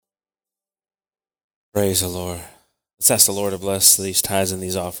Praise the Lord. Let's ask the Lord to bless these tithes and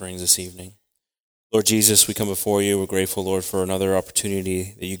these offerings this evening. Lord Jesus, we come before you. We're grateful, Lord, for another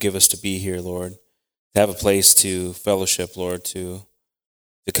opportunity that you give us to be here, Lord, to have a place to fellowship, Lord, to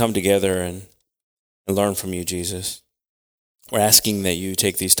come together and learn from you, Jesus. We're asking that you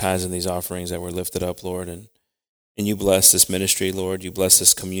take these tithes and these offerings that were lifted up, Lord, and you bless this ministry, Lord. You bless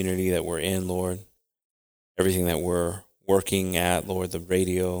this community that we're in, Lord. Everything that we're working at, Lord, the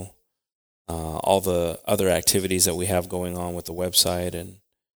radio, all the other activities that we have going on with the website and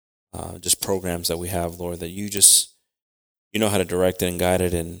just programs that we have, Lord, that you know how to direct it and guide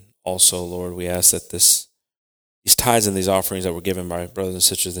it. And also, Lord, we ask that these tithes and these offerings that were given by brothers and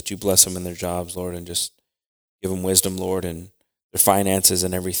sisters, that you bless them in their jobs, Lord, and just give them wisdom, Lord, and their finances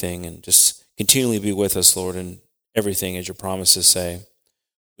and everything, and just continually be with us, Lord, in everything as your promises say.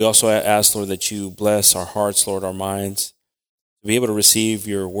 We also ask, Lord, that you bless our hearts, Lord, our minds, to be able to receive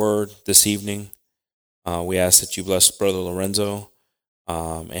your word this evening. We ask that you bless Brother Lorenzo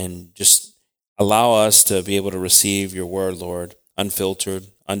and just allow us to be able to receive your word, Lord, unfiltered,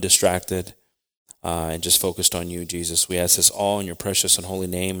 undistracted, and just focused on you, Jesus. We ask this all in your precious and holy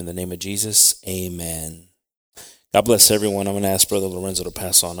name. In the name of Jesus, amen. God bless everyone. I'm going to ask Brother Lorenzo to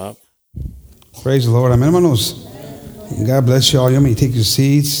pass on up. Praise the Lord. Amen, hermanos. God bless you all. You may take your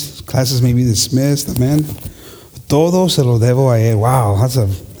seats. Classes may be dismissed. Amen. Todo se lo debo a él. Wow, that's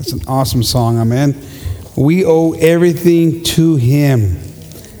an awesome song. Amen. We owe everything to him.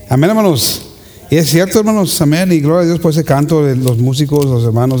 Amén, hermanos. Y es cierto, hermanos. Amén. Y gloria a Dios por ese canto de los músicos, los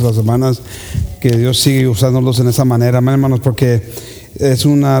hermanos, las hermanas, que Dios sigue usándolos en esa manera. Amén, hermanos, porque es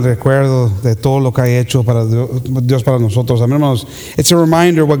un recuerdo de todo lo que ha hecho para Dios para nosotros. Amén, hermanos. It's a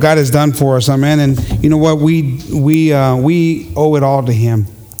reminder what God has done for us. Amen. And you know what? We owe it all to him.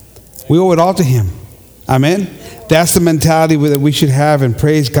 We owe it all to him. Amen. That's the mentality that we should have, and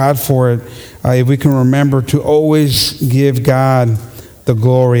praise God for it. If we can remember to always give God the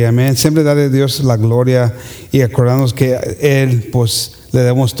glory. Amen. Siempre darle a Dios la gloria y acordarnos que Él, pues, le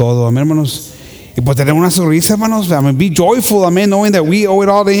demos todo. Amén, hermanos. Y pues tener una sonrisa, hermanos. I mean, be joyful, amen, knowing that we owe it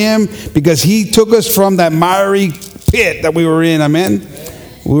all to Him because He took us from that miry pit that we were in. Amen.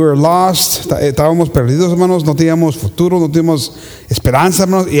 We were lost, estábamos perdidos, hermanos. No teníamos futuro, no teníamos esperanza,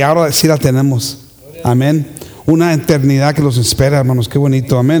 hermanos. Y ahora sí la tenemos. Amén. Una eternidad que los espera, hermanos. Qué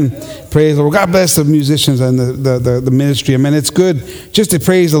bonito. Amen. Praise the Lord. God bless the musicians and the ministry. Amen. It's good just to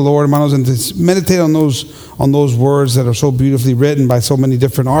praise the Lord, hermanos, and to meditate on those words that are so beautifully written by so many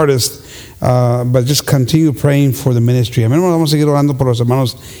different artists. But just continue praying for the ministry. Amen. Vamos a seguir orando por los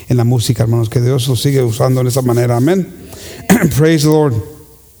hermanos en la música, hermanos. Que Dios los siga usando en esa manera. Amen. Praise the Lord.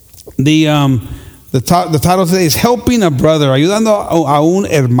 The title today is Helping a Brother. Ayudando a un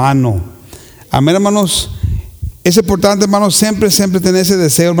hermano. Amén, hermanos. Es importante, hermanos, siempre tener ese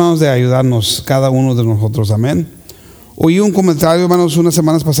deseo, hermanos, de ayudarnos, cada uno de nosotros. Amén. Oí un comentario, hermanos, unas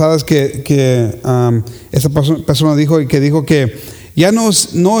semanas pasadas que esa persona dijo que ya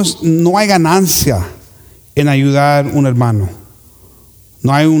no hay ganancia en ayudar a un hermano.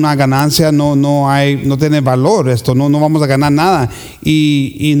 No hay una ganancia, no tiene valor esto, no vamos a ganar nada.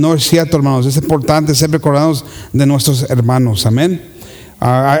 Y no es cierto, hermanos. Es importante siempre acordarnos de nuestros hermanos. Amén.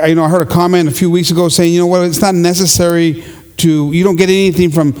 I heard a comment a few weeks ago saying, you know what, it's not necessary you don't get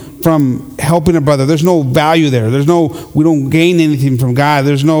anything from helping a brother. There's no value there. We don't gain anything from God.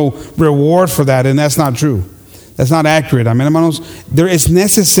 There's no reward for that, and that's not true. That's not accurate. Amen, hermanos. It's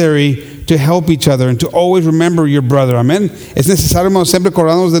necessary to help each other and to always remember your brother. Amen. Es necesario, hermanos, siempre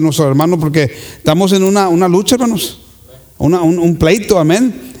acordarnos de nuestro hermano porque estamos en una lucha, hermanos. Un pleito,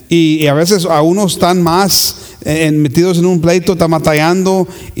 amén. Y a veces a unos están más metidos en un pleito, están batallando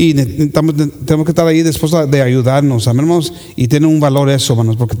y tenemos que estar ahí dispuestos de ayudarnos, amén, hermanos, y tiene un valor eso,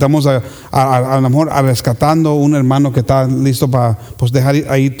 hermanos, porque estamos a lo mejor rescatando un hermano que está listo para pues dejar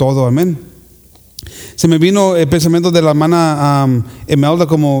ahí todo, amén. Se me vino el pensamiento de la hermana Emelda,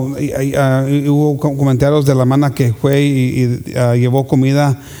 como hubo comentarios de la hermana que fue y llevó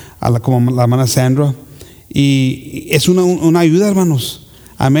comida como la hermana Sandra, y es una ayuda, hermanos.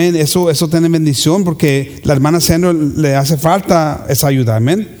 Amén. Eso tiene bendición porque la hermana Sandra le hace falta esa ayuda.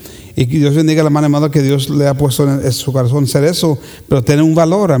 Amén. Y que Dios bendiga a la hermana amada que Dios le ha puesto en su corazón hacer eso, pero tiene un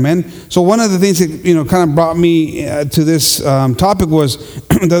valor. Amén. So one of the things that kind of brought me to this topic was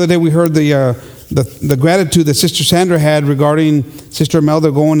the other day we heard the gratitude that Sister Sandra had regarding Sister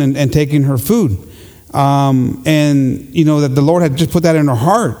Imelda going and taking her food, and that the Lord had just put that in her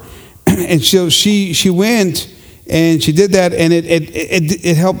heart, and she went. And she did that, and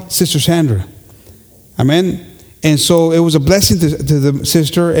it helped Sister Sandra. Amen. And so it was a blessing to the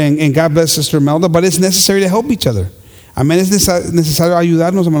sister, and God bless Sister Imelda, but it's necessary to help each other. Amén, es necesario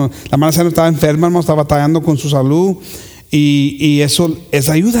ayudarnos, hermanos. La hermana Sandra estaba enferma, hermanos, estaba batallando con su salud y eso es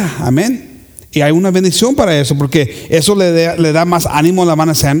ayuda, amén. Y hay una bendición para eso, porque eso le da más ánimo a la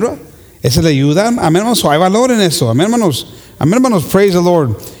hermana Sandra. Eso le ayuda, amén, hermanos. Hay valor en eso, amén, hermanos. Amén, hermanos. Praise the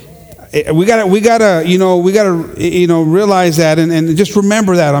Lord. We gotta realize that and just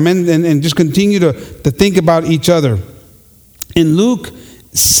remember that, amen, and just continue to think about each other. In Luke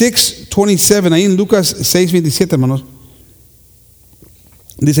 6:27, ahí en Lucas 6:27, hermanos,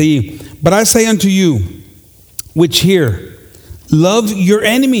 dice allí, but I say unto you, which hear, love your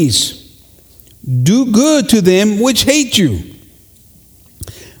enemies, do good to them which hate you,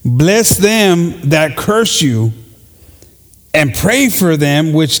 bless them that curse you, and pray for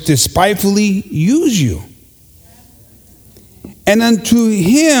them which despitefully use you. And unto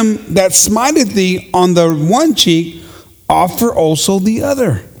him that smiteth thee on the one cheek, offer also the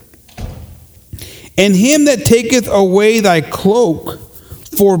other. And him that taketh away thy cloak,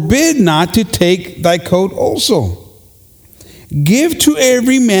 forbid not to take thy coat also. Give to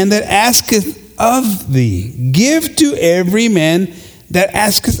every man that asketh of thee. Give to every man that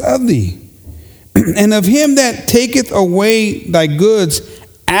asketh of thee. And of him that taketh away thy goods,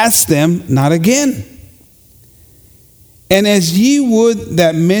 ask them not again. And as ye would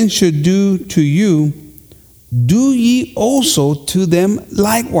that men should do to you, do ye also to them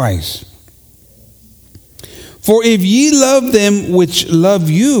likewise. For if ye love them which love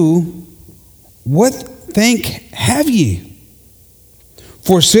you, what thank have ye?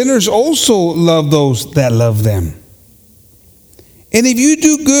 For sinners also love those that love them. And if you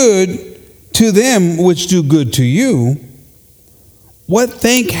do good to them which do good to you, what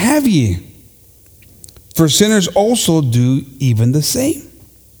thank have ye? For sinners also do even the same.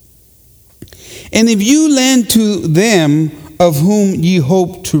 And if you lend to them of whom ye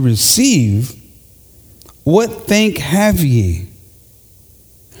hope to receive, what thank have ye?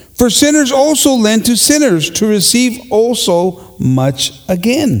 For sinners also lend to sinners to receive also much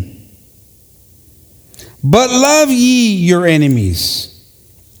again. But love ye your enemies,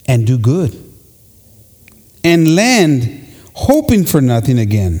 and do good, and lend, hoping for nothing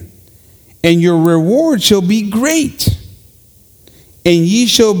again. And your reward shall be great, and ye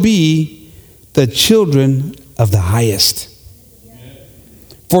shall be the children of the highest.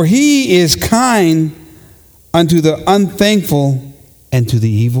 For he is kind unto the unthankful and to the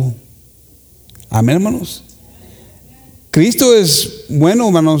evil. Amén, hermanos. Cristo es bueno,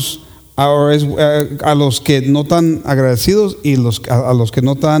 hermanos, ahora es a los que no están agradecidos y a los que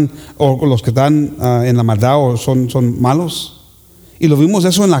no están, o los que están en la maldad o son malos. Y lo vimos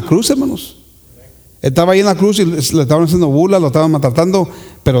eso en la cruz, hermanos. Estaba ahí en la cruz y le estaban haciendo burla, lo estaban maltratando,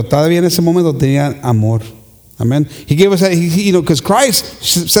 pero todavía en ese momento tenían amor. Amen. He gave us that, because Christ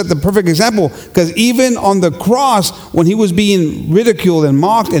set the perfect example. Because even on the cross, when he was being ridiculed and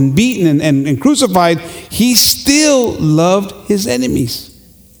mocked and beaten and crucified, he still loved his enemies.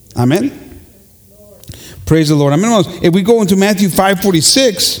 Amen. Praise the Lord. Amen. If we go into Matthew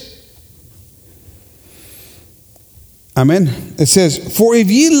 5:46, amen. It says, for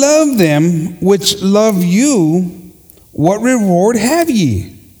if ye love them which love you, what reward have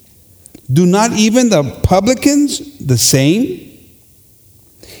ye? Do not even the publicans the same?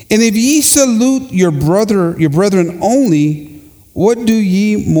 And if ye salute your brethren only, what do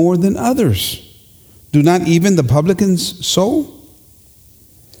ye more than others? Do not even the publicans so?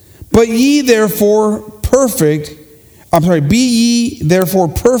 But ye therefore perfect, be ye therefore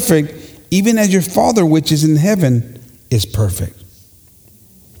perfect, even as your Father which is in heaven is perfect.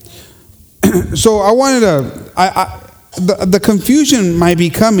 So I wanted to, the confusion might be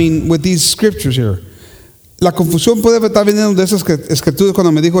coming with these scriptures here. La confusión puede estar viniendo de esas escrituras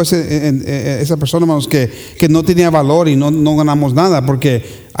cuando me dijo esa persona, hermanos, que no tenía valor y no ganamos nada, porque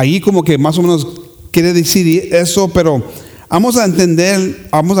ahí como que más o menos quiere decir eso, pero vamos a entender,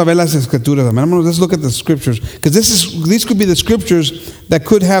 vamos a ver las escrituras. Hermanos, let's look at the scriptures, because these could be the scriptures that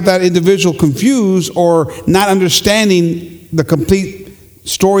could have that individual confused or not understanding the complete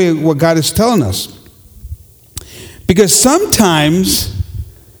story of what God is telling us. Because sometimes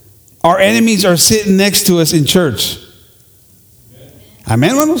our enemies are sitting next to us in church. Amen,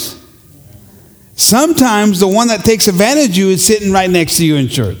 hermanos? Sometimes the one that takes advantage of you is sitting right next to you in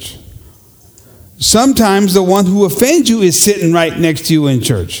church. Sometimes the one who offends you is sitting right next to you in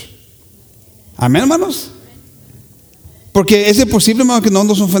church. Amen, hermanos? Porque es imposible, hermanos, que no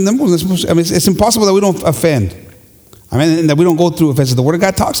nos ofendemos. It's impossible that we don't offend. Amen, and that we don't go through offenses. The Word of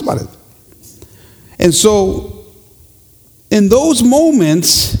God talks about it. And so, in those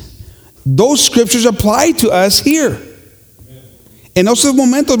moments, those scriptures apply to us here. En esos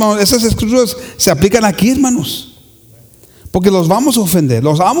momentos, hermanos, esas escrituras se aplican aquí, hermanos. Porque los vamos a ofender,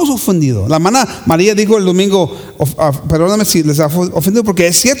 los hemos ofendido. La hermana María dijo el domingo, perdóname si les ha ofendido, porque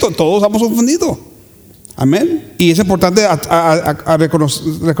es cierto, todos hemos ofendido. Amén. Y es importante a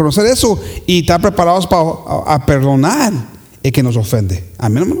reconocer eso y estar preparados para perdonar el que nos ofende.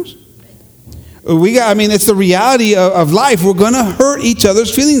 Amén, hermanos. It's the reality of life. We're going to hurt each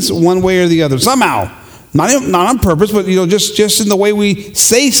other's feelings one way or the other, somehow. Not on purpose, but just in the way we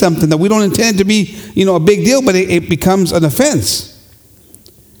say something that we don't intend to be, a big deal, but it becomes an offense.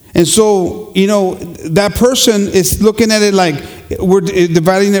 And so, that person is looking at it like we're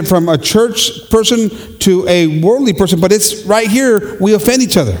dividing it from a church person to a worldly person, but it's right here, we offend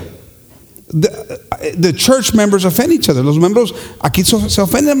each other. The church members offend each other. Los miembros aquí se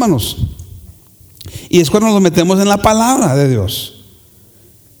ofenden, hermanos. Y es cuando nos metemos en la palabra de Dios.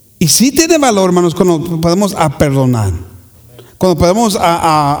 Y sí tiene valor, hermanos, cuando podemos perdonar. Cuando podemos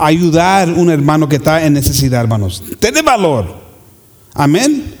ayudar a un hermano que está en necesidad, hermanos. Tiene valor.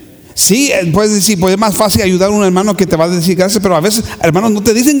 Amén. Sí, puedes decir, pues es más fácil ayudar a un hermano que te va a decir gracias, pero a veces, hermanos, no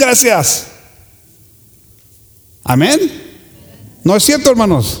te dicen gracias. Amén. No es cierto,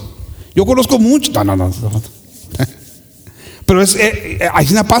 hermanos. Yo conozco mucho. No. Pero así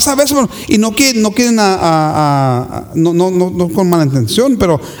pasa a veces, hermanos, y no quieren no con mala intención,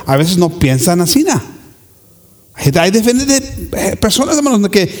 pero a veces no piensan así. Hay diferentes personas, hermanos,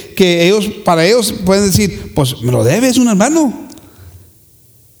 que para ellos pueden decir, pues me lo debes, un hermano.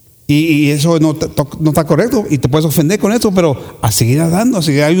 Y eso no está correcto y te puedes ofender con eso, pero a seguir dando, a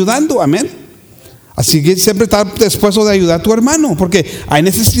seguir ayudando. Amén. Así que siempre estar dispuesto de ayudar a tu hermano, porque hay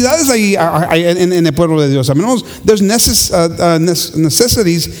necesidades ahí en el pueblo de Dios. I mean, there's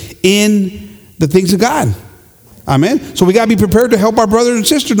necessities in the things of God. Amen. So we got to be prepared to help our brother and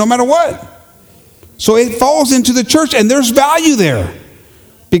sister no matter what. So it falls into the church, and there's value there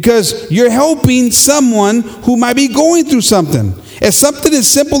because you're helping someone who might be going through something. If something as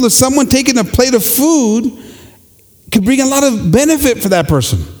simple as someone taking a plate of food could bring a lot of benefit for that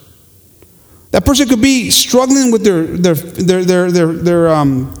person. That person could be struggling with their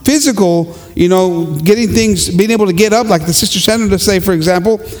physical, getting things, being able to get up, like the sister Sandra, let's say, for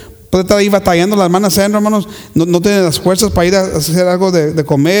example, puede estar ahí batallando la hermana Sandra, hermanos, no tiene las fuerzas para ir a hacer algo de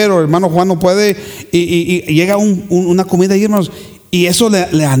comer, o el hermano Juan no puede, y llega una comida ahí, hermanos, y eso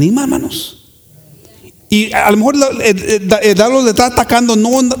le anima, hermanos. Y a lo mejor el diablo le está atacando,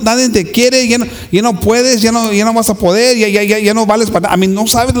 nadie te quiere, ya no puedes, ya no vas a poder, ya no vales para nada. No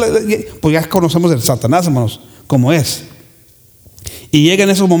sabes, pues ya conocemos el Satanás, hermanos, como es. Y llega en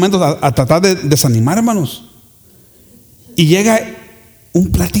esos momentos a tratar de desanimar, hermanos. Y llega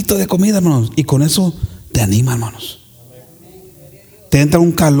un platito de comida, hermanos, y con eso te anima, hermanos. Te entra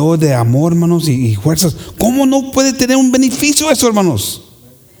un calor de amor, hermanos, y fuerzas. ¿Cómo no puede tener un beneficio eso, hermanos?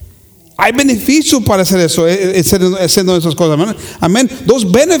 Hay beneficio para hacer eso, haciendo esas cosas. Amen.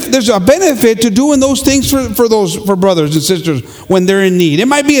 There's a benefit to doing those things for brothers and sisters when they're in need. It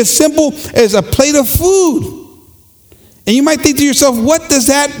might be as simple as a plate of food. And you might think to yourself, what does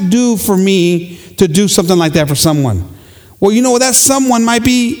that do for me to do something like that for someone? Well, that someone might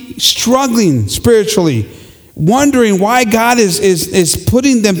be struggling spiritually, wondering why God is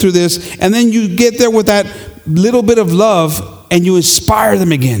putting them through this. And then you get there with that little bit of love and you inspire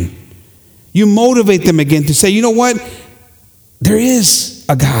them again. You motivate them again to say, you know what? There is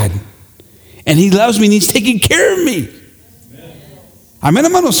a God. And He loves me and He's taking care of me. Amén,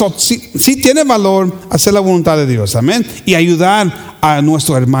 hermanos. So, sí tiene valor hacer la voluntad de Dios. Amén. Y ayudar a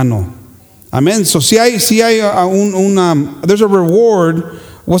nuestro hermano. Amén. So, si hay there's a reward.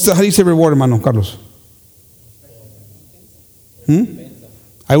 How do you say reward, hermano Carlos?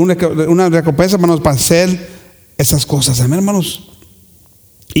 Hay una recompensa, hermanos, para hacer esas cosas. Amén, hermanos.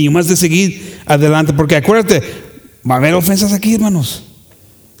 Y más de seguir adelante, porque acuérdate, va a haber ofensas aquí, hermanos.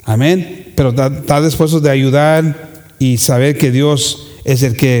 Amén. Pero estar dispuesto de ayudar y saber que Dios es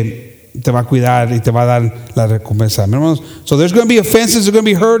el que te va a cuidar y te va a dar la recompensa. Amén, hermanos. So there's going to be offenses, there's going to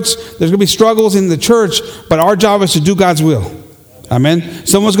be hurts, there's going to be struggles in the church, but our job is to do God's will. Amen.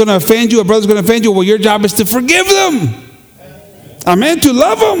 Someone's going to offend you, a brother's going to offend you. Well, your job is to forgive them. Amen. To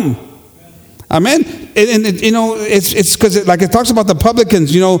love them. Amen. And it's because like it talks about the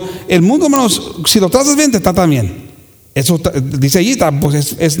publicans, el mundo, hermanos, si lo tratas bien, te trata bien. Eso dice allí,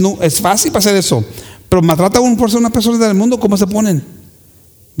 pues es fácil para hacer eso. Pero maltrata a una persona del mundo, ¿cómo se ponen?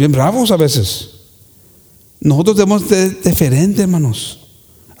 Bien bravos a veces. Nosotros debemos ser diferentes, hermanos.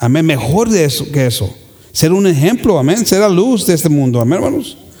 Amén. Mejor que eso. Ser un ejemplo, amén. Ser la luz de este mundo, amén,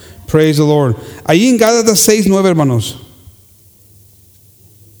 hermanos. Praise the Lord. Ahí en Gálatas 6:9, hermanos.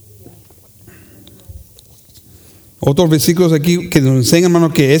 Otros versículos aquí que nos enseñan,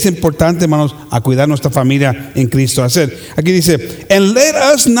 hermanos, que es importante, hermanos, a cuidar nuestra familia en Cristo. Aquí dice, and let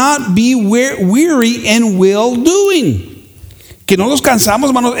us not be weary in well doing. Que no nos cansamos,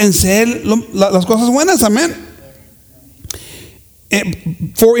 hermanos, en hacer las cosas buenas. Amén.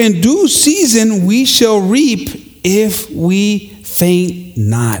 For in due season we shall reap if we faint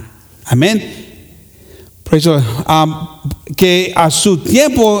not. Amén. Que a su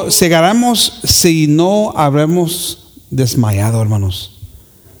tiempo segaremos si no habremos desmayado, hermanos.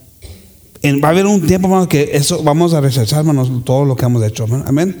 Va a haber un tiempo, hermanos, que eso vamos a rechazar, hermanos, todo lo que hemos hecho.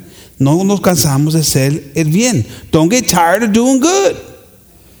 Amén. No nos cansamos de hacer el bien. Don't get tired of doing good.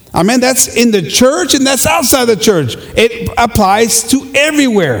 Amen. That's in the church and that's outside the church. It applies to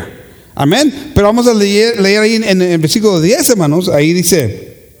everywhere. Amén. Pero vamos a leer ahí en el versículo 10, hermanos. Ahí dice,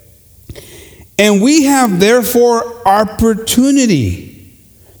 and we have therefore opportunity.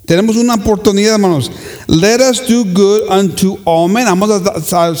 Tenemos una oportunidad, hermanos. Let us do good unto all men. Vamos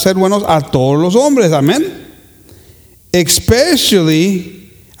a ser buenos a todos los hombres. Amén.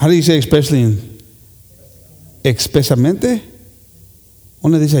 Especially, how do you say especially? Especialmente.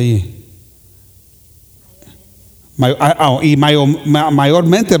 ¿Dónde dice ahí? Y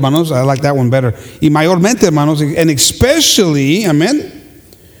mayormente, hermanos. I like that one better. Y mayormente, hermanos. And especially, amen.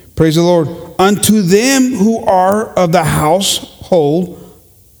 Praise the Lord. Unto them who are of the household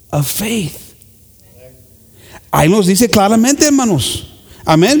of faith. Ahí nos dice claramente, hermanos.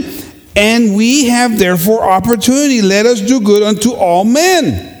 Amen. And we have therefore opportunity. Let us do good unto all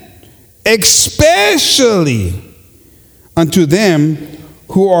men, especially unto them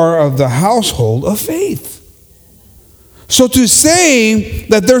who are of the household of faith. So to say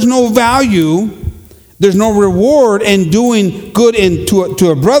that there's no value, there's no reward in doing good to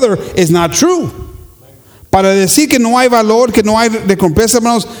a brother is not true. Para decir que no hay valor, que no hay recompensa,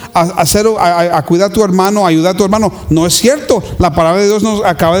 hermanos, a cuidar a tu hermano, a ayudar a tu hermano, no es cierto. La palabra de Dios nos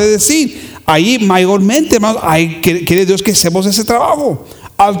acaba de decir. Ahí mayormente, hermanos, quiere Dios que hacemos ese trabajo.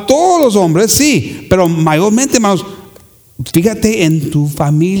 A todos los hombres, sí, pero mayormente, hermanos, fíjate en tu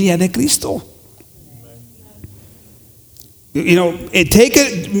familia de Cristo. That's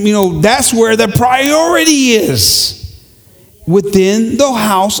where the priority is. Within the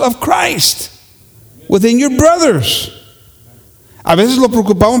house of Christ. Within your brothers. A veces lo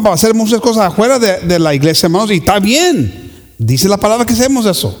preocupamos para hacer muchas cosas afuera de la iglesia, hermanos, y está bien. Dice la palabra que hacemos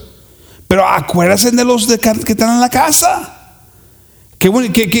eso. Pero acuérdense de los que están en la casa.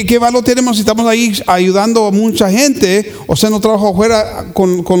 ¿Qué valor tenemos si estamos ahí ayudando a mucha gente o haciendo trabajo afuera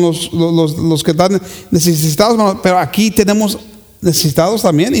con los que están necesitados, hermanos? Pero aquí tenemos necesitados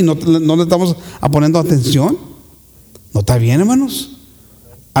también y no le estamos poniendo atención. ¿No está bien, hermanos?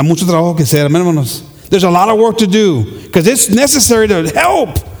 Hay mucho trabajo que hacer, hermanos. There's a lot of work to do because it's necessary to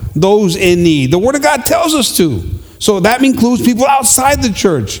help those in need. The Word of God tells us to. So that includes people outside the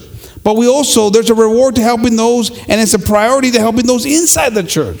church. But there's a reward to helping those, and it's a priority to helping those inside the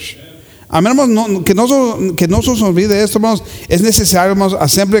church. Amén, hermanos, que no se nos olvide esto, hermanos. Es necesario, hermanos, a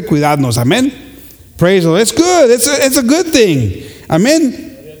siempre cuidarnos. Amén. Praise the Lord. It's good. It's a good thing.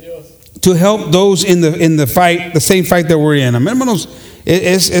 Amén. To help those in the fight, the same fight that we're in. Amén, hermanos.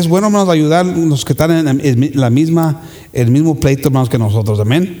 Es bueno, hermanos, ayudar a los que están en el mismo pleito, hermanos, que nosotros.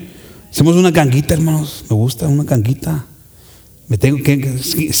 Amén. Hacemos una ganguita, hermanos. Me gusta una ganguita. Me tengo que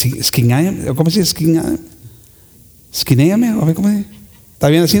esquinearme. ¿Cómo se dice esquinearme? A ver, ¿cómo se dice? ¿Está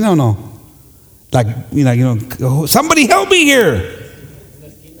bien así o no? Somebody help me here.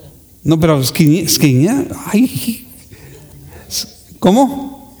 No, pero esquinear. Ay,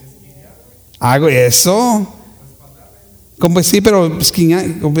 ¿cómo? Hago eso. Como sí, pero esquinear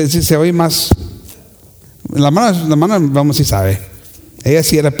se oye más. La mano, vamos, si sabe. Ella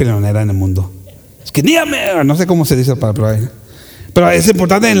sí era pionera en el mundo. Esquinearme. No sé cómo se dice para probar. Pero es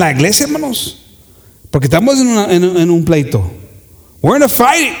importante en la iglesia, hermanos, porque estamos en un pleito. We're in a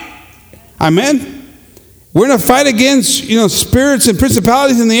fight. Amen. We're in a fight against, spirits and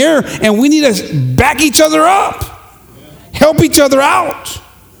principalities in the air, and we need to back each other up, help each other out.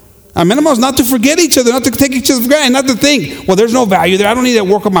 Amen, hermanos, not to forget each other, not to take each other for granted, not to think, well, there's no value there. I don't need to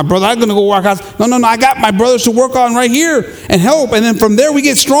work on my brother. I'm going to go work out. No. I got my brothers to work on right here and help, and then from there we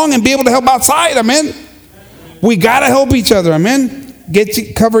get strong and be able to help outside. Amen. We got to help each other. Amen.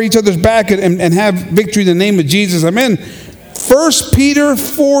 Cover each other's back and have victory in the name of Jesus. Amen. 1 Peter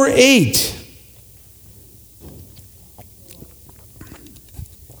 4:8.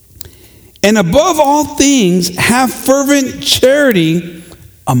 And above all things, have fervent charity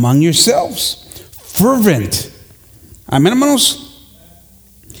among yourselves. Fervent. Amen, hermanos.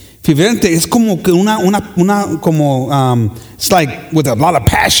 Fervente es como que it's like with a lot of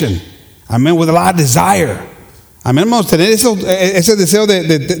passion. Amen. With a lot of desire. Amén, hermanos, tener ese deseo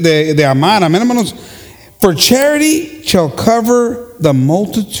de amar. Amén, hermanos. For charity shall cover the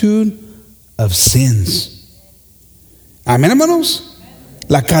multitude of sins. Amén, hermanos.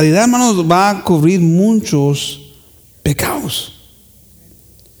 La caridad, hermanos, va a cubrir muchos pecados.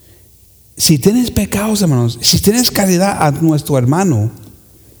 Si tienes pecados, hermanos, si tienes caridad a nuestro hermano,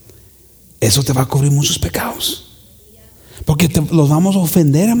 eso te va a cubrir muchos pecados. Porque los vamos a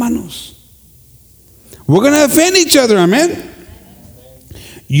ofender, hermanos. We're going to offend each other, amen.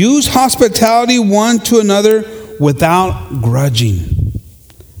 Use hospitality one to another without grudging.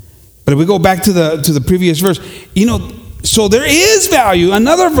 But if we go back to the previous verse, so there is value.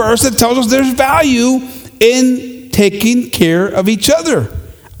 Another verse that tells us there's value in taking care of each other.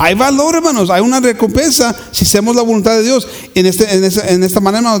 Hay valor, hermanos. Hay una recompensa si hacemos la voluntad de Dios en esta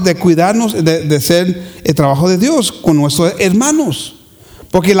manera de cuidarnos, de hacer el trabajo de Dios con nuestros hermanos.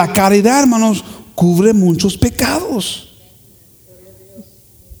 Porque la caridad, hermanos, cubre muchos pecados.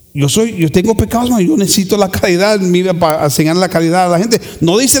 Yo tengo pecados, hermano. Yo necesito la caridad en mi vida para enseñar la caridad a la gente.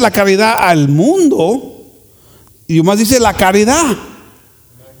 No dice la caridad al mundo, y más dice la caridad.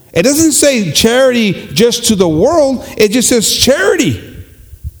 It doesn't say charity just to the world. It just says charity.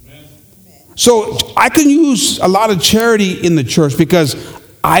 So I can use a lot of charity in the church because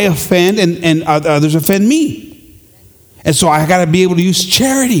I offend and others offend me. And so I got to be able to use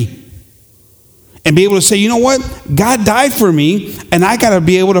charity. And be able to say, you know what? God died for me, and I got to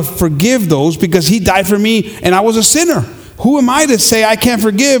be able to forgive those because He died for me, and I was a sinner. Who am I to say I can't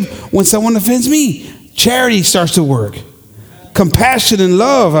forgive when someone offends me? Charity starts to work. Compassion and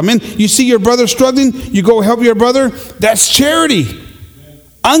love. I mean, you see your brother struggling, you go help your brother. That's charity.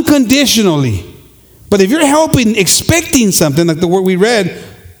 Unconditionally. But if you're helping, expecting something, like the word we read,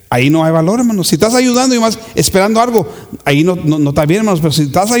 ahí no hay valor, hermanos. Si estás ayudando y más esperando algo, ahí no está bien, hermanos. Pero si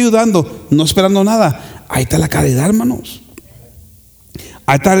estás ayudando, no esperando nada, ahí está la caridad, hermanos.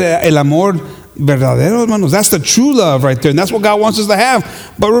 Ahí está el amor verdadero, hermanos. That's the true love right there. And that's what God wants us to have.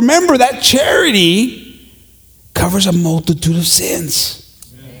 But remember that charity covers a multitude of sins.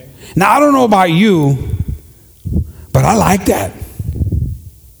 Now, I don't know about you, but I like that.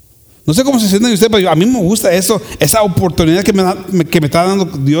 No sé cómo se sienten ustedes, pero a mí me gusta eso, esa oportunidad que me está dando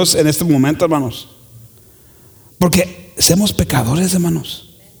Dios en este momento, hermanos. Porque somos pecadores,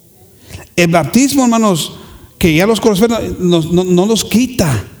 hermanos. El bautismo, hermanos, que ya los conocemos, no los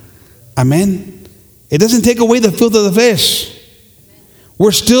quita. Amén. It doesn't take away the filth of the flesh.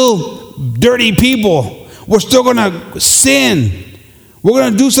 We're still dirty people. We're still going to sin. We're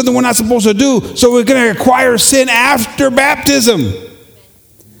going to do something we're not supposed to do. So we're going to acquire sin after baptism.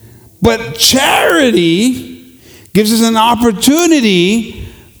 But charity gives us an opportunity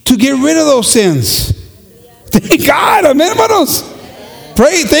to get rid of those sins. Thank God, amen, hermanos.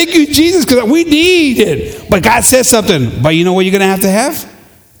 Pray, thank you, Jesus, because we need it. But God says something. But you know what you're going to have?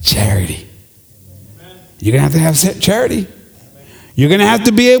 Charity. You're going to have charity. You're going to have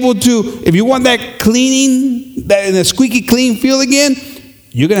to be able to, if you want that cleaning, that in a squeaky clean feel again,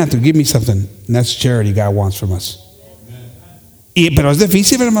 you're going to have to give me something. And that's charity God wants from us. Pero es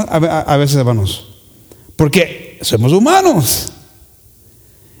difícil a veces, hermanos, porque somos humanos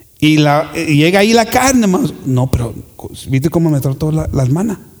y llega ahí la carne, hermanos. No, pero ¿viste cómo me trató la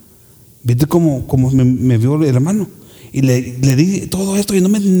hermana? ¿Viste cómo me vio el hermano? Y le di todo esto y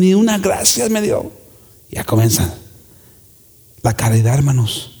ni una gracia me dio. Ya comienza la caridad,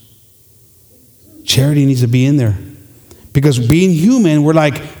 hermanos. Charity needs to be in there, because being human, we're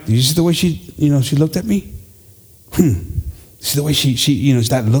like, did you see the way she looked at me? See the way she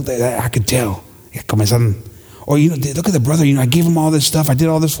that looked at that, I could tell. Or look at the brother. I gave him all this stuff. I did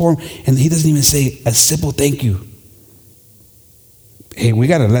all this for him, and he doesn't even say a simple thank you. Hey, we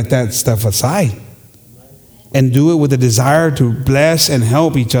got to let that stuff aside and do it with a desire to bless and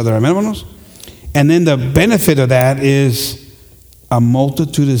help each other. Amen, hermanos? And then the benefit of that is a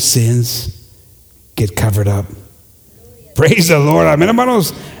multitude of sins get covered up. Praise the Lord. Amen,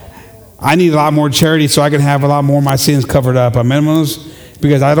 hermanos? I need a lot more charity so I can have a lot more of my sins covered up. Amen, hermanos?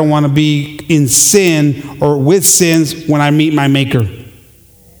 Because I don't want to be in sin or with sins when I meet my Maker.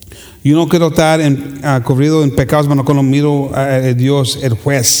 Yo no quiero estar cubrido en pecados, hermano, cuando miro a Dios, el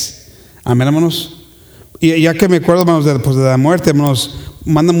juez. Amén, hermanos. Y ya que me acuerdo, hermanos, de la muerte, hermanos,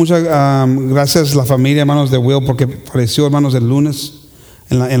 manda muchas gracias a la familia, hermanos, de Will, porque falleció, hermanos, el lunes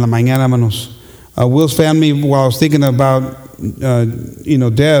en la mañana, hermanos. Will's family, while I was thinking about,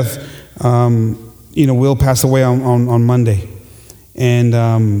 death, Will passed away on Monday. And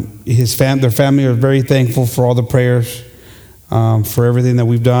their family are very thankful for all the prayers, for everything that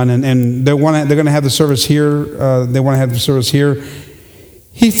we've done. And they're going to have the service here. They want to have the service here.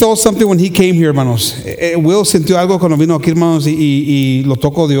 He felt something when he came here, hermanos. Will sintió algo cuando vino aquí, hermanos, y lo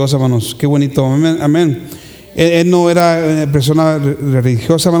tocó Dios, hermanos. Qué bonito, amén. Él no era persona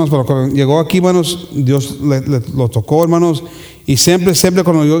religiosa, hermanos, pero cuando llegó aquí, hermanos, Dios lo tocó, hermanos. Y siempre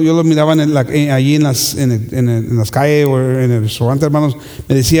cuando yo lo miraba allí en las calles o en el restaurante, hermanos,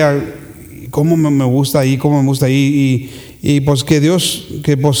 me decía, cómo me gusta ahí, y pues que Dios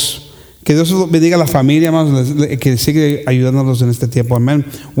bendiga a la familia, hermanos, que sigue ayudándonos en este tiempo, amén.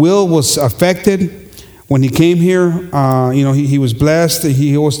 Will was affected when he came here. He was blessed.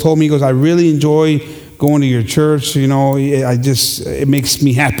 He always told me, he goes, I really enjoy going to your church. It makes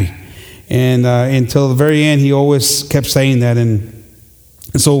me happy. And until the very end, he always kept saying that. And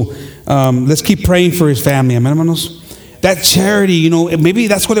so let's keep praying for his family, amen, hermanos. That charity, maybe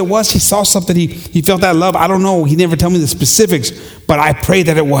that's what it was. He saw something. He felt that love. I don't know. He never told me the specifics, but I pray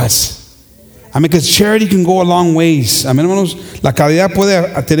that it was. I mean, because charity can go a long ways. Amén, hermanos. La caridad puede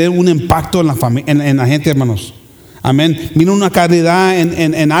tener un impacto en la gente, hermanos. Amén. Mira una caridad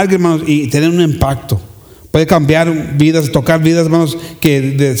en alguien, hermanos, y tener un impacto. Puede cambiar vidas, tocar vidas, hermanos, que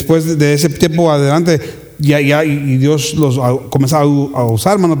después de ese tiempo adelante, y Dios los comienza a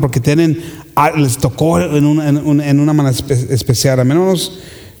usar, hermanos, porque les tocó en una manera especial. Amén, hermanos.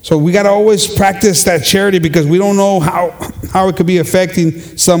 So we got to always practice that charity, because we don't know how it could be affecting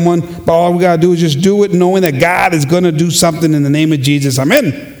someone. But all we got to do is just do it, knowing that God is going to do something in the name of Jesus.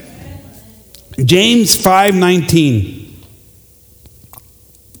 Amen. James 5:19.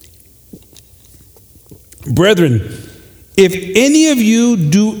 Brethren, if any of you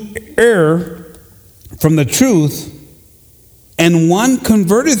do err from the truth, and one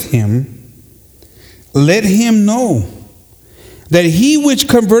converteth him, let him know that he which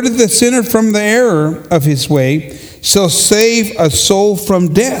converteth the sinner from the error of his way shall save a soul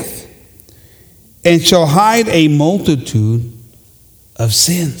from death, and shall hide a multitude of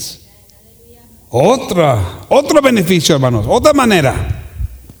sins. Otro beneficio, hermanos, otra manera.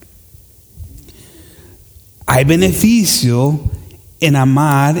 Hay beneficio en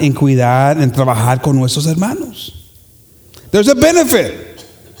amar, en cuidar, en trabajar con nuestros hermanos. There's a benefit.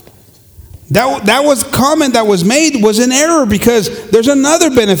 That was comment that was made was an error, because there's another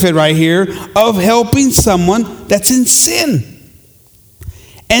benefit right here of helping someone that's in sin.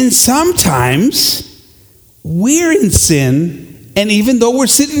 And sometimes we're in sin, and even though we're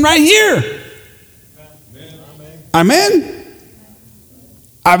sitting right here. Amen.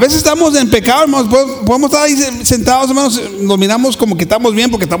 A veces estamos en pecado, hermanos. Podemos estar ahí sentados, hermanos. Nos miramos como que estamos bien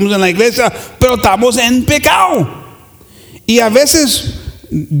porque estamos en la iglesia, pero estamos en pecado. Y a veces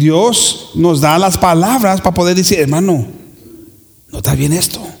Dios nos da las palabras para poder decir, hermano, no está bien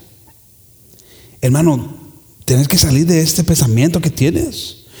esto. Hermano, tienes que salir de este pensamiento que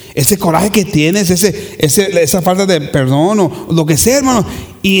tienes, ese coraje que tienes, esa falta de perdón o lo que sea, hermano.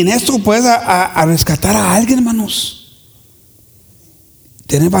 Y en esto puedes a rescatar a alguien, hermanos.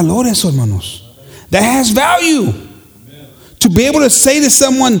 Tiene valor eso, hermanos. That has value. To be able to say to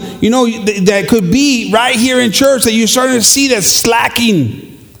someone, that could be right here in church, that you're starting to see that's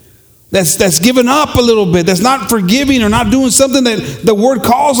slacking, that's given up a little bit, that's not forgiving or not doing something that the word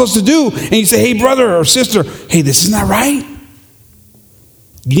calls us to do. And you say, hey, brother or sister, hey, this is not right.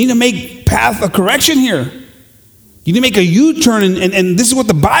 You need to make path of correction here. You need to make a U-turn, and this is what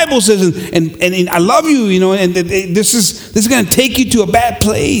the Bible says, and I love you, and this is going to take you to a bad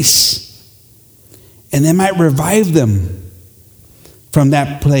place. And they might revive them from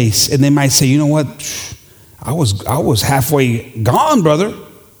that place, and they might say, you know what, I was halfway gone, brother.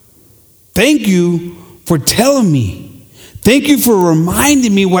 Thank you for telling me. Thank you for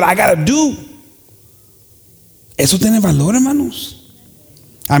reminding me what I got to do. Eso tiene valor, hermanos.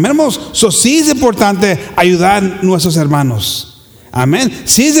 Amén, hermanos. So sí es importante ayudar a nuestros hermanos. Amén.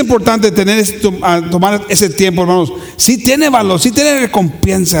 Sí es importante tomar ese tiempo, hermanos. Sí tiene valor, sí tiene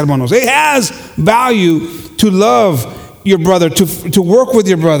recompensa, hermanos. It has value to love your brother, to work with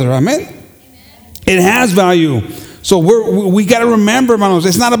your brother. Amen. It has value. So we got to remember, hermanos,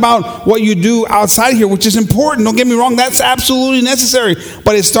 it's not about what you do outside here, which is important. Don't get me wrong, that's absolutely necessary.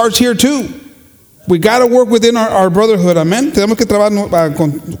 But it starts here too. We got to work within our brotherhood. Amen. Tenemos que trabajar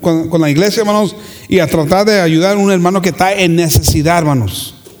con la iglesia, hermanos, y a tratar de ayudar a un hermano que está en necesidad,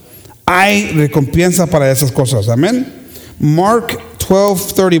 hermanos. Hay recompensa para esas cosas. Amén. Mark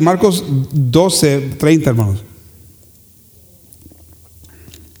 12:30. Marcos 12:30, hermanos.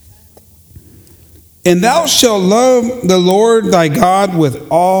 And thou shalt love the Lord thy God with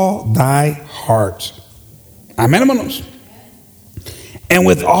all thy heart. Amén, hermanos. And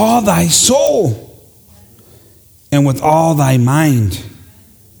with all thy soul. And with all thy mind.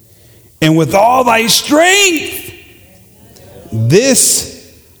 And with all thy strength. This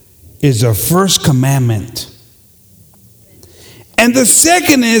is the first commandment. And the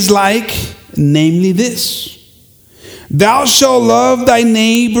second is like, namely this: thou shalt love thy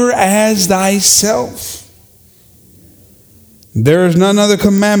neighbor as thyself. There is none other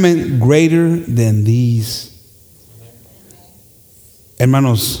commandment greater than these.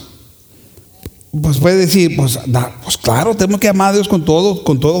 Hermanos, pues puede decir, pues claro, tenemos que amar a Dios con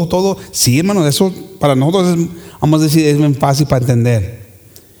todo. Sí, hermanos, eso para nosotros vamos a decir, es bien fácil para entender.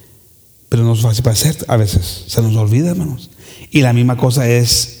 Pero no es fácil para hacer a veces. Se nos olvida, hermanos. Y la misma cosa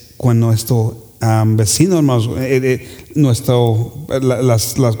es con nuestro vecino, hermanos.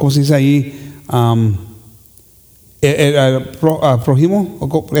 Las cosas ahí, el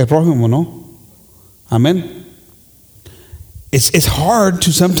prójimo, ¿no? Amén. It's hard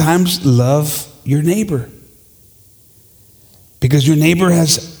to sometimes love your neighbor, because your neighbor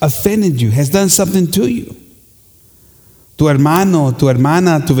has offended you, has done something to you. Tu hermano, tu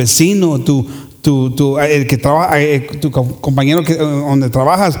hermana, tu vecino, el que trabaja, tu compañero donde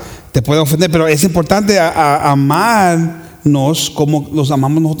trabajas te puede ofender, pero es importante amarnos como los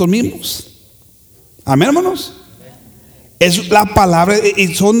amamos nosotros mismos. Amén, hermanos. Es la palabra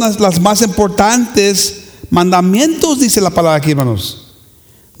y son las más importantes mandamientos, dice la palabra aquí, hermanos.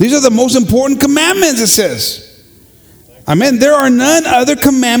 These are the most important commandments, it says. Amen. There are none other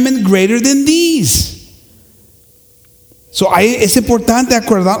commandment greater than these. So es importante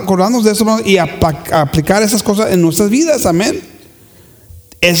acordarnos de eso, hermanos, y aplicar esas cosas en nuestras vidas. Amén.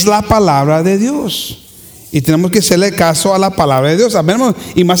 Es la palabra de Dios. Y tenemos que hacerle caso a la palabra de Dios. Amén, hermanos.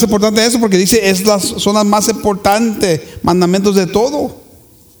 Y más importante eso, porque dice, son las más importantes mandamientos de todo.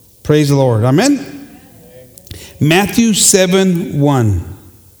 Praise the Lord. Amén. Matthew 7:1.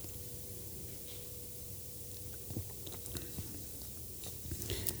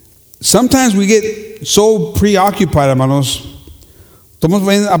 Sometimes we get so preoccupied, hermanos. Estamos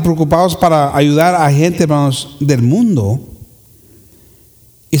bien preocupados para ayudar a gente, hermanos, del mundo.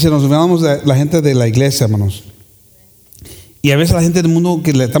 Y se nos olvidamos de la gente de la iglesia, hermanos. Y a veces la gente del mundo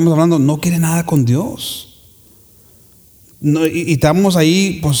que le estamos hablando no quiere nada con Dios. No, y estamos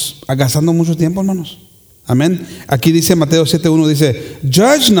ahí, pues, gastando mucho tiempo, hermanos. Amén. Aquí dice Mateo 7:1, dice,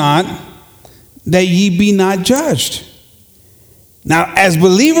 judge not that ye be not judged. Now, as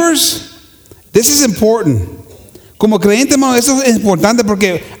believers, this is important. Como creyentes, hermanos, eso es importante,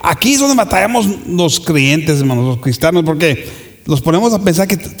 porque aquí es donde batallamos los creyentes, hermanos, los cristianos, porque los ponemos a pensar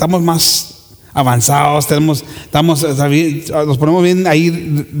que estamos más avanzados, los ponemos bien ahí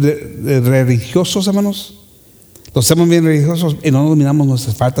religiosos, hermanos. Los hacemos bien religiosos y no nos miramos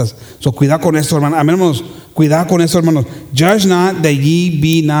nuestras faltas. So, cuidado con esto, hermanos. Amén, hermanos. Cuidado con esto, hermanos. Judge not that ye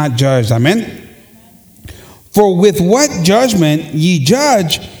be not judged. Amén. For with what judgment ye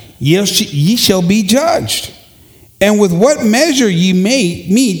judge, ye shall be judged. And with what measure ye may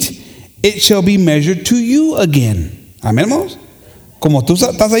meet, it shall be measured to you again. Amén, hermanos. Como tú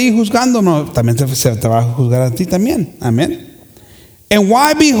estás ahí juzgando, no, también se te va a juzgar a ti también. Amén. And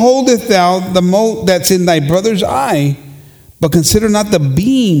why beholdest thou the mote that's in thy brother's eye, but consider not the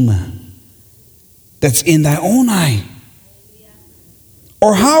beam that's in thy own eye?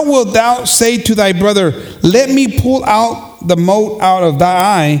 Or how wilt thou say to thy brother, let me pull out the mote out of thy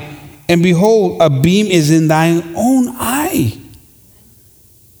eye, and behold, a beam is in thine own eye?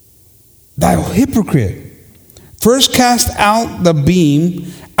 Thou hypocrite, first cast out the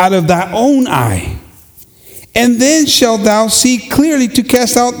beam out of thy own eye, and then shalt thou see clearly to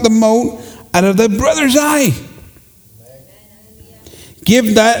cast out the mote out of thy brother's eye.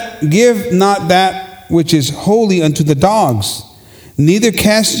 Give not that which is holy unto the dogs, neither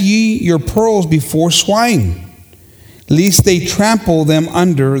cast ye your pearls before swine, lest they trample them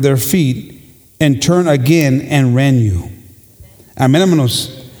under their feet, and turn again and rend you. Amén,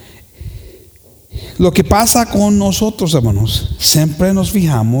 hermanos. Lo que pasa con nosotros, hermanos, siempre nos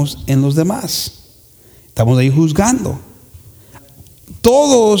fijamos en los demás. Estamos ahí juzgando.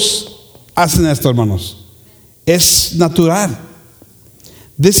 Todos hacen esto, hermanos. Es natural.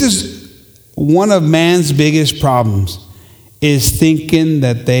 This is one of man's biggest problems, is thinking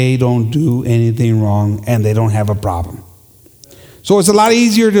that they don't do anything wrong and they don't have a problem. So it's a lot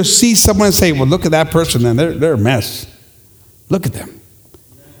easier to see someone and say, well, look at that person, and they're a mess. Look at them.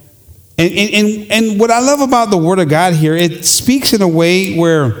 And what I love about the Word of God here, it speaks in a way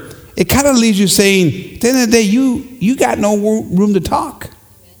where it kind of leaves you saying, at the end of the day, you got no room to talk.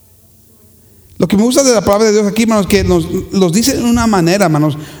 Lo que me gusta de la palabra de Dios aquí, hermanos, que los dice de una manera,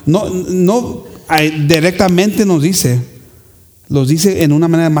 hermanos, no directamente los dice en una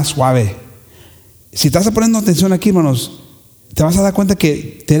manera más suave. Si estás poniendo atención aquí, hermanos, te vas a dar cuenta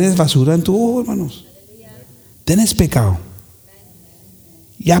que tienes basura en tu ojo, hermanos. Tienes pecado.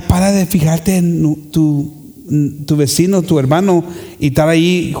 Ya para de fijarte en tu vecino, tu hermano, y estar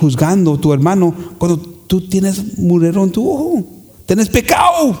ahí juzgando a tu hermano cuando tú tienes murero en tu ojo. Tienes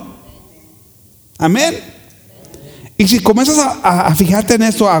pecado. Amén. Y si comienzas a fijarte en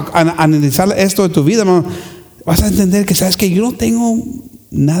esto, a analizar esto de tu vida, hermano, vas a entender que sabes que yo no tengo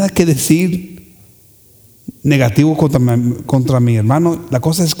nada que decir negativo contra mi hermano. La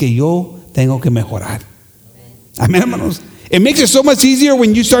cosa es que yo tengo que mejorar. Amén, hermanos. It makes it so much easier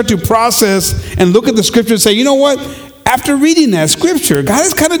when you start to process and look at the scripture and say, you know what? After reading that scripture, God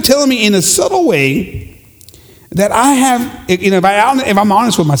is kind of telling me in a subtle way that I have, if I'm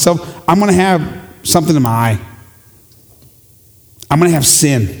honest with myself, I'm going to have something in my eye. I'm going to have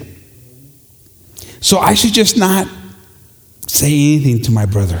sin. So I should just not say anything to my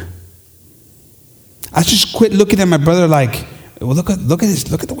brother. I should just quit looking at my brother like, well, look at this,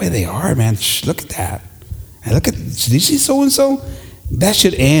 look at the way they are, man. Shh, look at that. And look at, did you see so and so? That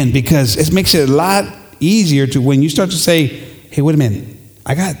should end, because it makes it a lot easier to, when you start to say, hey, wait a minute,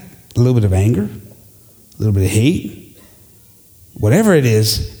 I got a little bit of anger, a little bit of hate, whatever it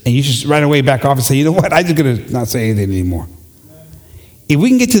is, and you should right away back off and say, you know what, I'm just going to not say anything anymore. If we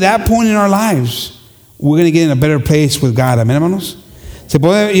can get to that point in our lives, we're going to get in a better place with God. Amén, hermanos. Si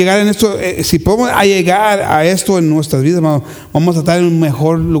podemos llegar en esto, si podemos llegar a esto en nuestras vidas, hermanos, vamos a estar en un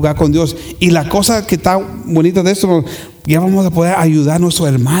mejor lugar con Dios. Y la cosa que está bonita de esto, hermanos, ya vamos a poder ayudar a nuestro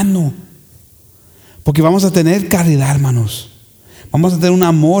hermano, porque vamos a tener caridad, hermanos. Vamos a tener un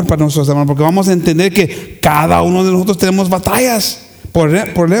amor para nuestros hermanos, porque vamos a entender que cada uno de nosotros tenemos batallas,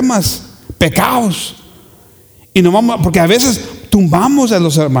 problemas, pecados. Y no vamos, porque a veces tumbamos a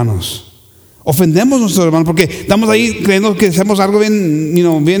los hermanos. Ofendemos a nuestros hermanos porque estamos ahí creyendo que hacemos algo bien,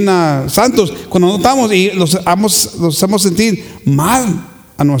 bien santos, cuando no estamos, y los hacemos sentir mal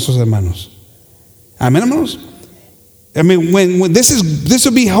a nuestros hermanos. Amén, hermanos. I mean, when this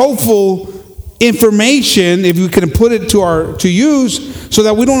will be helpful information if we can put it to use, so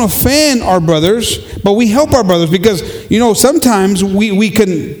that we don't offend our brothers, but we help our brothers, because sometimes we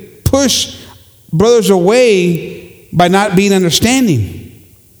can push brothers away by not being understanding.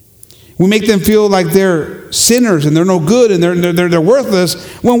 We make them feel like they're sinners and they're no good and they're worthless,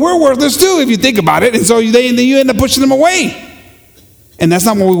 when we're worthless too, if you think about it. And so you end up pushing them away. And that's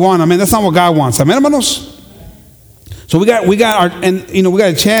not what we want. I mean, that's not what God wants. Amen, hermanos? So we got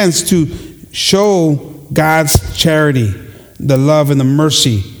a chance to show God's charity, the love and the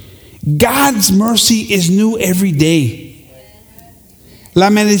mercy. God's mercy is new every day. La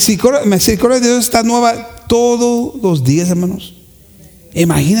misericordia de Dios está nueva todos los días, hermanos.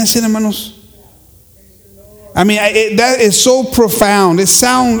 Imagínense, hermanos. I mean, that is so profound.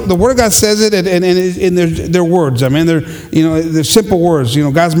 The Word of God says it, and they're words. I mean, they're simple words.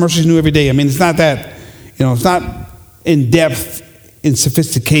 God's mercy is new every day. I mean, it's not that, it's not in depth, in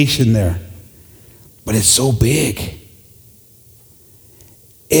sophistication there, but it's so big.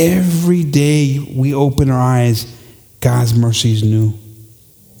 Every day we open our eyes, God's mercy is new.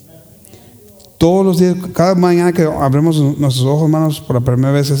 Todos los días, cada mañana que abrimos nuestros ojos, hermanos, por la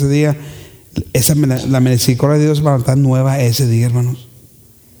primera vez ese día, la misericordia de Dios va a estar nueva ese día, hermanos.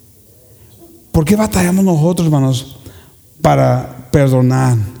 ¿Por qué batallamos nosotros, hermanos, para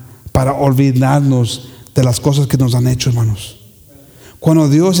perdonar, para olvidarnos de las cosas que nos han hecho, hermanos? Cuando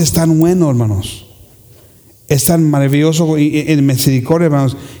Dios es tan bueno, hermanos, es tan maravilloso y en misericordia,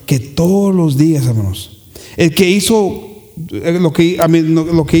 hermanos, que todos los días, hermanos, el que hizo lo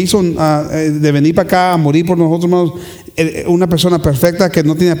que hizo de venir para acá a morir por nosotros, hermanos, una persona perfecta que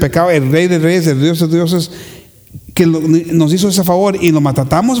no tiene pecado, el Rey de Reyes, el Dios de Dioses, que nos hizo ese favor, y lo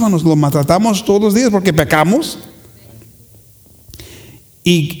maltratamos, hermanos, lo maltratamos todos los días porque pecamos,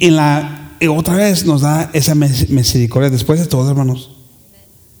 y otra vez nos da esa misericordia después de todo, hermanos.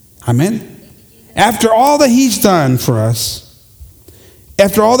 Amén. After all that He's done for us,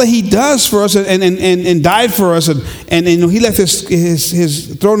 after all that He does for us and died for us, and He left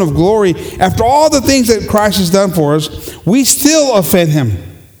his throne of glory, after all the things that Christ has done for us, we still offend Him.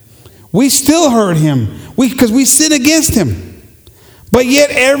 We still hurt Him because we sin against Him. But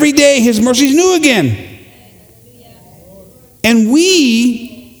yet every day His mercy is new again. And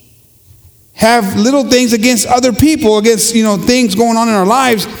we have little things against other people, against things going on in our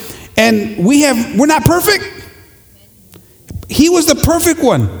lives, and we're not perfect. He was the perfect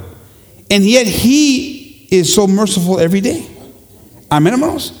one, and yet He is so merciful every day. Amen,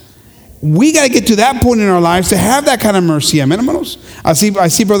 hermanos. We got to get to that point in our lives to have that kind of mercy. Amen, hermanos. I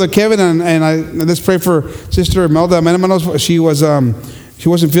see Brother Kevin, and let's pray for Sister Imelda. Amen, hermanos. She wasn't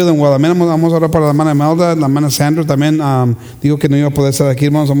feeling well. Amen. Vamos a orar para la hermana Imelda, la hermana Sandra también. Digo que no iba a poder estar aquí,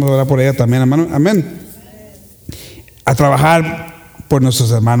 hermanos. Vamos a orar por ella también, hermano. Amén. A trabajar por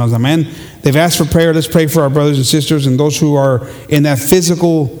nuestros hermanos. Amen. They've asked for prayer. Let's pray for our brothers and sisters and those who are in that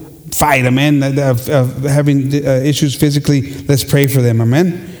physical fight. Amen. Having issues physically. Let's pray for them.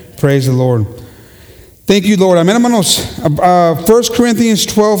 Amen. Praise the Lord. Thank you, Lord. Amen, hermanos. 1 Corinthians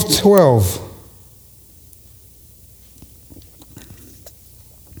 12:12.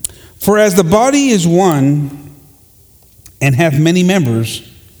 For as the body is one and hath many members,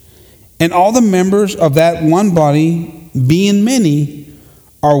 and all the members of that one body, being many,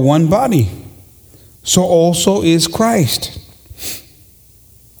 are one body, so also is Christ.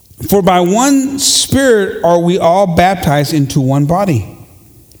 For by one Spirit are we all baptized into one body,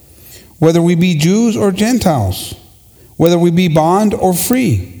 whether we be Jews or Gentiles, whether we be bond or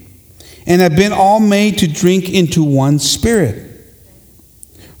free, and have been all made to drink into one Spirit.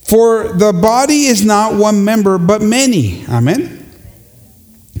 For the body is not one member, but many. Amen.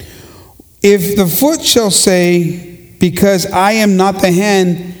 If the foot shall say, because I am not the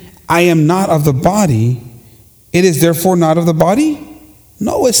hand, I am not of the body, it is therefore not of the body?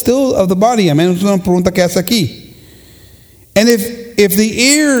 No, it's still of the body. Amen. Es una pregunta que hace aquí. And if the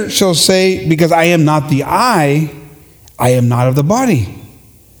ear shall say, because I am not the eye, I am not of the body,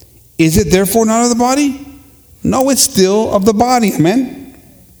 is it therefore not of the body? No, it's still of the body. Amen.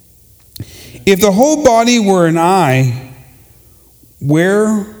 If the whole body were an eye,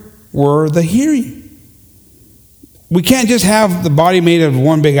 where were the hearing? We can't just have the body made of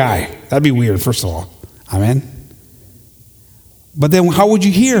one big eye. That'd be weird, first of all. Amen. But then how would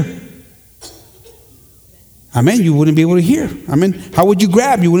you hear? Amen. You wouldn't be able to hear. Amen. How would you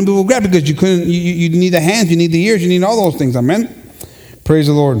grab? You wouldn't be able to grab because you couldn't. You need the hands, you need the ears, you need all those things. Amen. Praise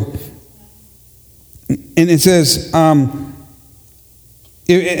the Lord. And it says, and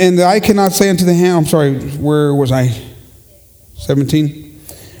the eye cannot say unto the hand, I'm sorry, where was I? 17.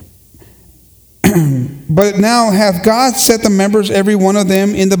 But now hath God set the members, every one of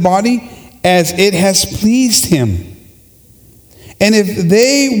them, in the body as it has pleased him. And if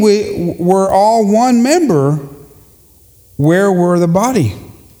they were all one member, where were the body?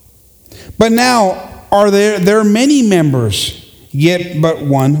 But now are there many members, yet but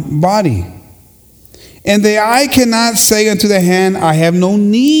one body. And the eye cannot say unto the hand, I have no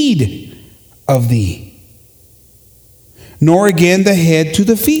need of thee. Nor again the head to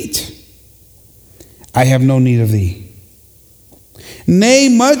the feet, I have no need of thee. Nay,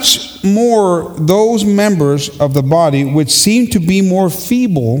 much more those members of the body which seem to be more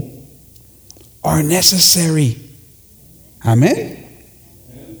feeble are necessary. Amén.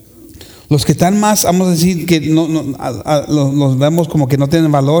 Los que están más, vamos a decir que los vemos como que no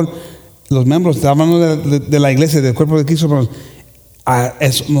tienen valor, los miembros, hablando de la iglesia, del cuerpo de Cristo, hermanos,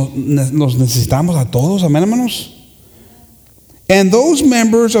 nos necesitamos a todos, amén, hermanos. And those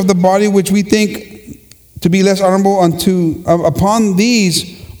members of the body which we think to be less honorable upon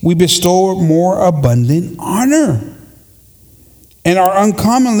these we bestow more abundant honor. And our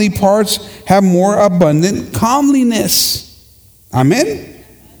uncomely parts have more abundant comeliness. Amen.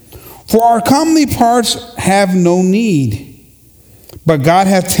 For our comely parts have no need, but God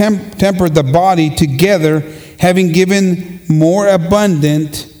hath tempered the body together, having given more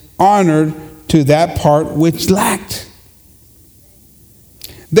abundant honor to that part which lacked,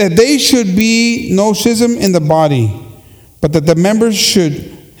 that they should be no schism in the body, but that the members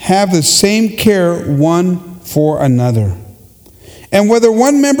should have the same care one for another. And whether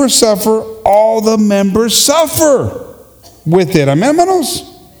one member suffer, all the members suffer with it. Amen, hermanos?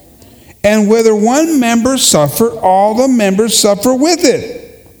 And whether one member suffer, all the members suffer with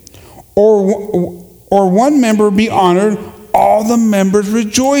it. Or one member be honored, all the members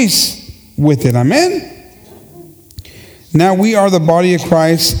rejoice with it. Amen? Now we are the body of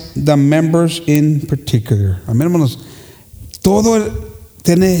Christ, the members in particular. Amén, hermanos. Todo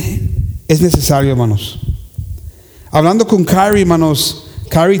es necesario, hermanos. Hablando con Kyrie, hermanos.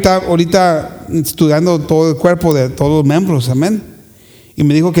 Kyrie está ahorita estudiando todo el cuerpo de todos los miembros. Amén. Y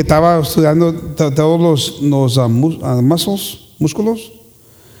me dijo que estaba estudiando todos los músculos.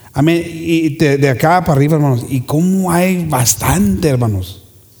 Amén. Y de acá para arriba, hermanos. Y cómo hay bastante, hermanos.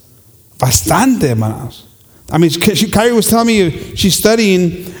 Bastante, hermanos. I mean, Kyrie was telling me she's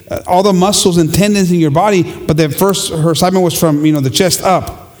studying all the muscles and tendons in your body, but her assignment was from, the chest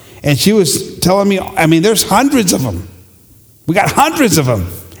up. And she was telling me, I mean, there's hundreds of them. We got hundreds of them.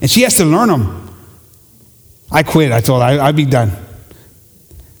 And she has to learn them. I quit. I told her I'd be done.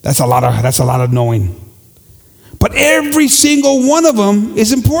 That's a lot of knowing. But every single one of them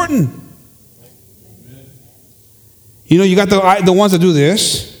is important. You got the ones that do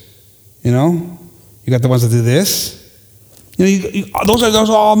this, You got the ones that do this. Those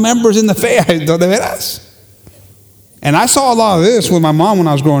are all members in the fe, de veras. And I saw a lot of this with my mom when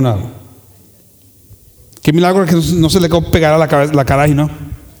I was growing up. Qué milagro que no se le pegara la cara y no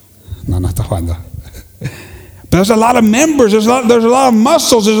está jugando. But there's a lot of members, there's a lot of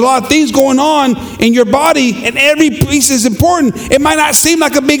muscles, there's a lot of things going on in your body, and every piece is important. It might not seem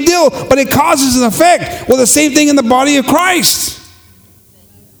like a big deal, but it causes an effect. Well, the same thing in the body of Christ.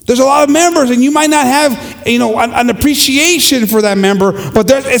 There's a lot of members, and you might not have, an appreciation for that member,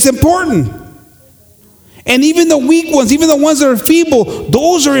 but it's important. And even the weak ones, even the ones that are feeble,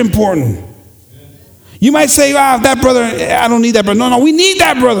 those are important. You might say, that brother, I don't need that brother. No, we need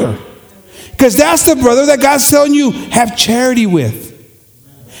that brother. Because that's the brother that God's telling you, have charity with.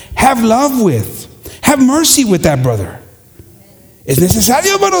 Have love with. Have mercy with that brother. Es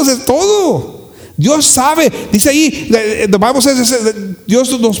necesario, hermanos, es todo. Dios sabe. Dice ahí, the Bible says,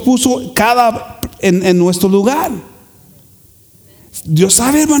 Dios nos puso cada en nuestro lugar. Dios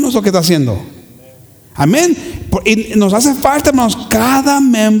sabe, hermanos, lo que está haciendo. Amén. Y nos hace falta, hermanos, cada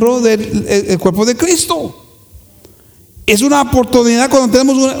miembro del cuerpo de Cristo. Es una oportunidad cuando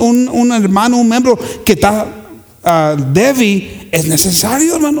tenemos un hermano, un miembro que está débil. Es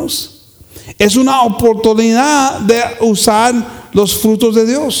necesario, hermanos. Es una oportunidad de usar los frutos de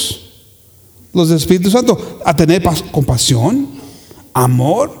Dios, los del Espíritu Santo, a tener compasión,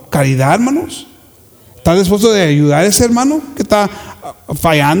 amor, caridad, hermanos. ¿Está dispuesto de ayudar a ese hermano que está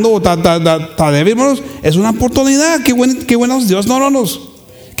fallando o está débil, hermanos? Es una oportunidad. Qué bueno es Dios, no, hermanos.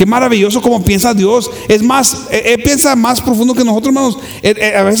 Qué maravilloso como piensa Dios. Es más, Él piensa más profundo que nosotros, hermanos.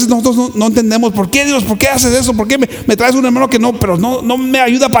 A veces nosotros no entendemos. ¿Por qué, Dios? ¿Por qué haces eso? ¿Por qué me traes un hermano que pero no me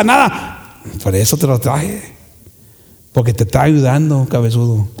ayuda para nada? Por eso te lo traje. Porque te está ayudando,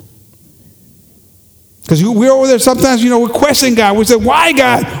 cabezudo. Because we're over there sometimes, we question God. We say, why,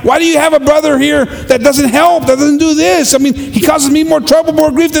 God? Why do you have a brother here that doesn't help, that doesn't do this? I mean, he causes me more trouble,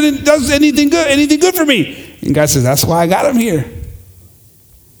 more grief than it does anything good for me. And God says, that's why I got him here.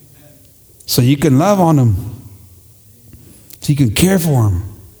 So you can love on him. So you can care for him.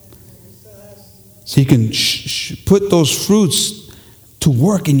 So you can put those fruits to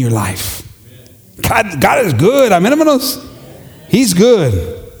work in your life. God is good. Amen, hermanos. He's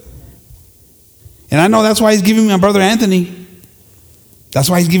good. And I know that's why he's giving me my brother Anthony. That's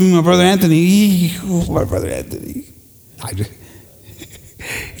why he's giving me my brother Anthony. My brother Anthony.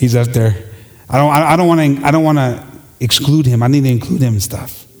 He's up there. I don't want to exclude him. I need to include him and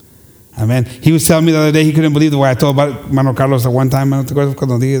stuff. Amen. He was telling me the other day he couldn't believe the way I told about Mano Carlos at one time. ¿Te acuerdas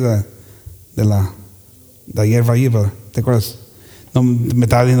cuando dije de la hierba ahí? ¿Te acuerdas? No, me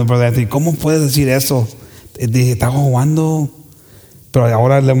estaba diciendo, brother Anthony, ¿cómo puedes decir eso? Dije, estaba jugando. Pero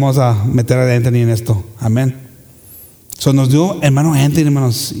ahora le vamos a meter a Anthony en esto. Amén. So nos dio hermano Anthony,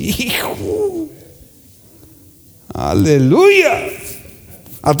 hermanos. Hijo. Aleluya.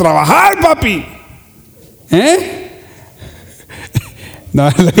 A trabajar, papi. No,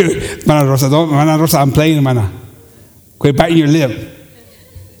 hermana Rosa, I'm playing, hermana. Quit biting your lip.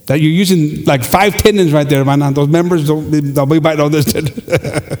 That you're using like 5 tendons right there, hermana. Those members, they'll be biting all this.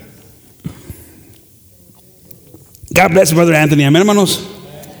 God bless Brother Anthony. Amen, hermanos.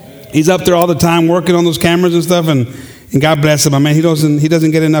 He's up there all the time working on those cameras and stuff, and God bless him. I mean, he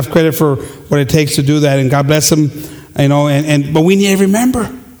doesn't get enough credit for what it takes to do that, and God bless him. But we need to remember.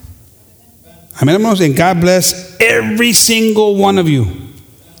 Amen, hermanos. And God bless every single one of you.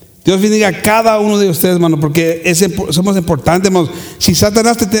 Dios bendiga a cada uno de ustedes, hermano, porque somos importantes, hermanos. Si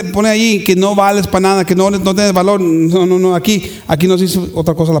Satanás te pone ahí que no vales para nada, que no tienes valor, no, aquí nos dice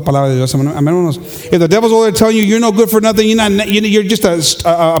otra cosa la palabra de Dios, amén, hermanos. If the devil's over there telling you you're no good for nothing, you're just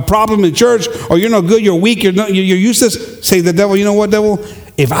a problem in church, or you're no good, you're weak, you're useless, say the devil, you know what, devil?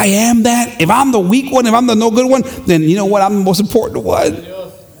 If I am that, if I'm the weak one, if I'm the no good one, then you know what? I'm the most important one.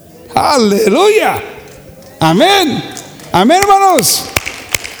 Hallelujah. Amen. Amen, hermanos.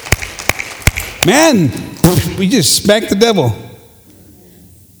 Man, we just smacked the devil.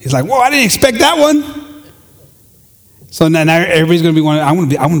 He's like, whoa, I didn't expect that one. So now everybody's going to be one. I want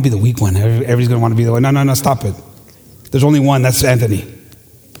to be the weak one. Everybody's going to want to be the one. No, stop it. There's only one. That's Anthony.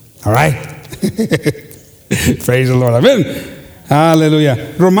 All right? Praise the Lord. Amen.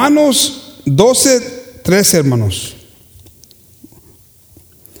 Hallelujah. Romanos 12:13, hermanos.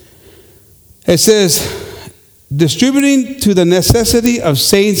 It says, distributing to the necessity of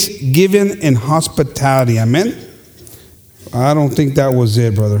saints given in hospitality. Amen? I don't think that was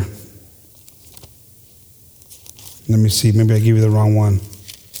it, brother. Let me see. Maybe I gave you the wrong one.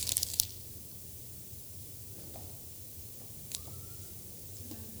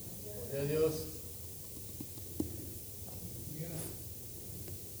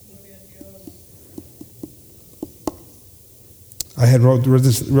 I had wrote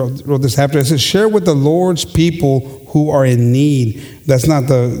this after. It says, share with the Lord's people who are in need. That's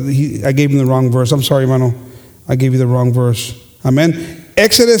not I gave him the wrong verse. I'm sorry, hermano. I gave you the wrong verse. Amen.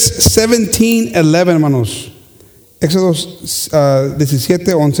 Exodus 17:11, hermanos. Exodus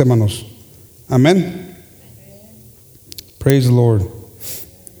 17:11, hermanos. Amen. Praise the Lord.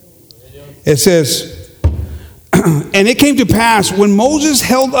 It says, and it came to pass when Moses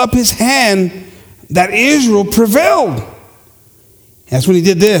held up his hand that Israel prevailed. That's when he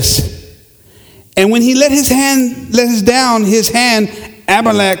did this. And when he let his hand,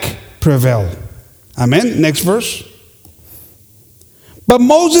 Amalek prevailed. Amen. Next verse. But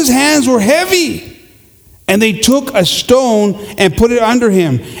Moses' hands were heavy, and they took a stone and put it under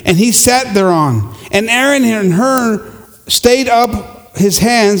him, and he sat thereon. And Aaron and Hur stayed up his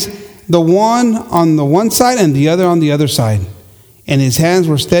hands, the one on the one side and the other on the other side. And his hands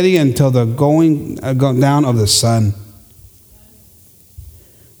were steady until the going down of the sun.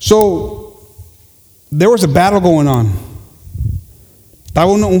 So there was a battle going on.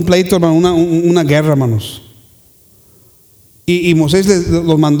 Estaba un pleito, una guerra, hermanos. Y Moisés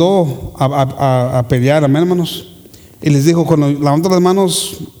los mandó a pelear, amén, hermanos. Y les dijo, cuando levantan las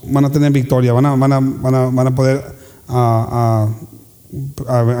manos, van a tener victoria, van a poder a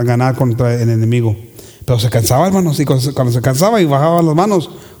ganar contra el enemigo. Pero se cansaba, hermanos, y cuando se cansaba y bajaba las manos,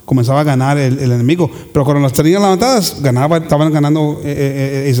 comenzaba a ganar el enemigo. Pero cuando las tenían levantadas, estaban ganando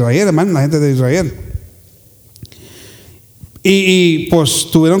Israel, hermano, la gente de Israel. Y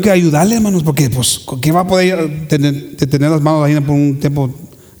pues tuvieron que ayudarle, hermanos, porque pues ¿qué va a poder tener las manos ahí por un tiempo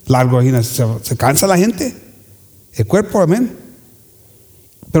largo? Ahí se cansa la gente, el cuerpo, amén.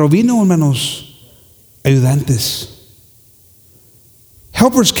 Pero vino, hermanos, ayudantes.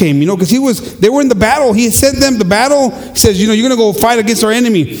 Helpers came, because they were in the battle. He sent them to battle. He says, you're going to go fight against our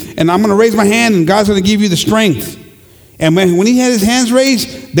enemy, and I'm going to raise my hand, and God's going to give you the strength. And when he had his hands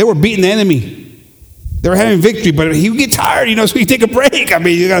raised, they were beating the enemy. They were having victory, but he would get tired, so he'd take a break. I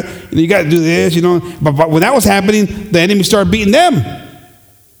mean, you got to do this, But when that was happening, the enemy started beating them.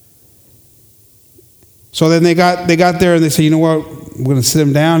 So then they got there and they said, you know what? We're going to sit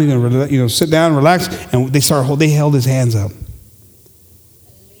him down. You're going to sit down, relax, and they held his hands up,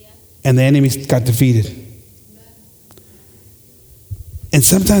 and the enemy got defeated. And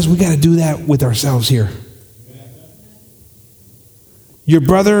sometimes we got to do that with ourselves here. Your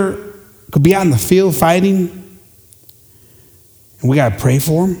brother could be out in the field fighting, and we got to pray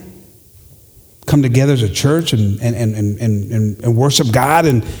for him. Come together as a church and worship God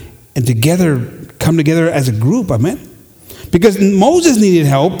and come together as a group, amen. Because Moses needed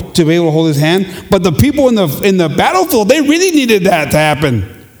help to be able to hold his hand, but the people in the battlefield, they really needed that to happen.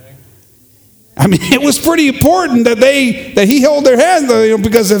 I mean, it was pretty important that he held their hands,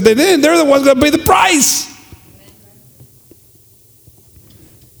 because if they didn't, they're the ones going to pay the price.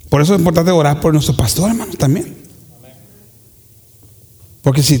 Por eso es importante orar por nuestro pastor, hermanos, también.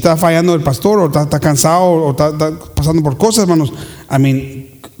 Porque si está fallando el pastor, o está cansado, o está pasando por cosas, hermanos,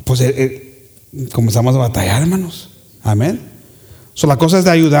 pues comenzamos a batallar, hermanos. Amén. So, la cosa es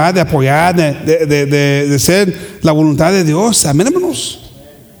de ayudar, de apoyar, de ser la voluntad de Dios. Amén, hermanos.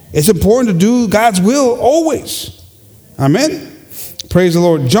 It's important to do God's will always. Amen. Praise the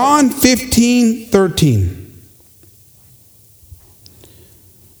Lord. John 15:13.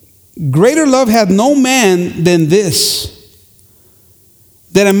 Greater love hath no man than this,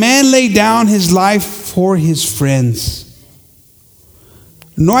 that a man lay down his life for his friends.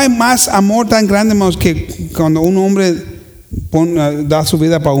 No hay más amor tan grande, hermanos, que cuando un hombre da su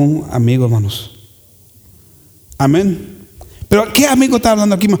vida para un amigo, hermanos. Amén. Pero ¿qué amigo está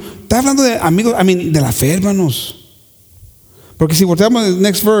hablando aquí? Está hablando de amigos, de la fe, hermanos. Porque si volteamos al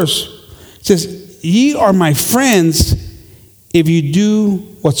next verse, it says, ye are my friends if you do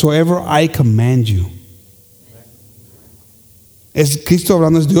whatsoever I command you. Es Cristo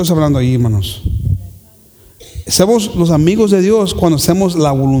hablando, es Dios hablando ahí, hermanos. Somos los amigos de Dios cuando hacemos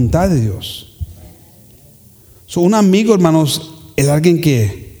la voluntad de Dios. So, un amigo, hermanos, es alguien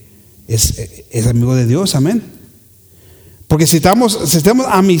que es amigo de Dios, amén. Porque si tenemos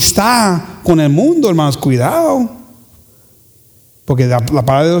amistad con el mundo, hermanos, cuidado. Porque la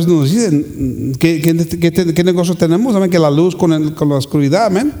palabra de Dios nos dice ¿qué negocio tenemos? ¿Saben? Que la luz con la oscuridad,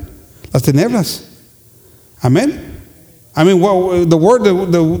 amén. Las tinieblas, amén. Well, the word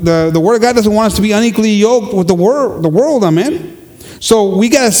of God doesn't want us to be unequally yoked with the world, amen. So we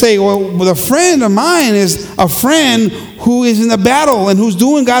got to say, well, the friend of mine is a friend who is in the battle and who's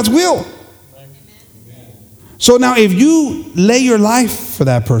doing God's will. So now if you lay your life for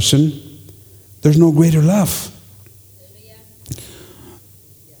that person, there's no greater love.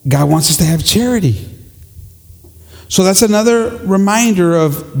 God wants us to have charity. So that's another reminder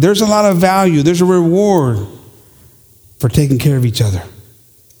of there's a lot of value, there's a reward for taking care of each other.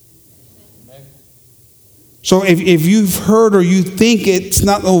 So if you've heard or you think it's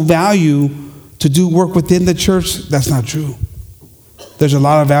not no value to do work within the church, that's not true. There's a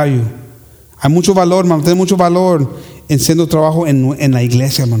lot of value. Hay mucho valor, hermanos. Tiene mucho valor en haciendo trabajo en la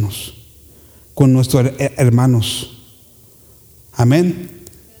iglesia, hermanos. Con nuestros hermanos. Amén.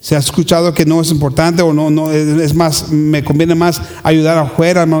 Se ha escuchado que no es importante o no es más, me conviene más ayudar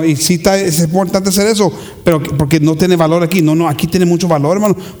afuera, hermano. Y sí es importante hacer eso, pero porque no tiene valor aquí. No, aquí tiene mucho valor,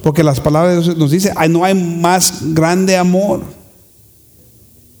 hermano, porque las palabras de Dios nos dicen, no hay más grande amor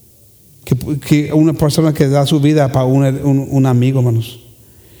que una persona que da su vida para un amigo, hermanos.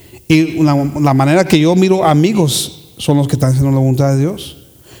 Y la manera que yo miro amigos son los que están haciendo la voluntad de Dios.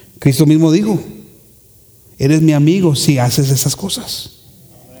 Cristo mismo dijo, eres mi amigo si haces esas cosas.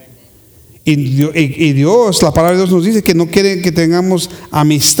 Y Dios, la palabra de Dios nos dice que no quiere que tengamos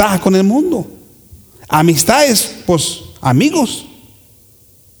amistad con el mundo. Amistad es, pues, amigos.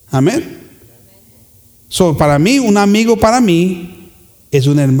 Amén. So, para mí, un amigo para mí es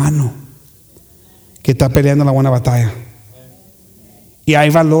un hermano que está peleando la buena batalla. Y hay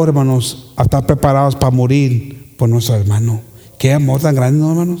valor, hermanos, a estar preparados para morir por nuestro hermano. Qué amor tan grande,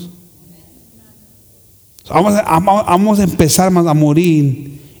 ¿no, hermanos? Vamos a empezar a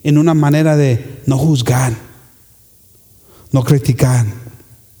morir en una manera de no juzgar, no criticar,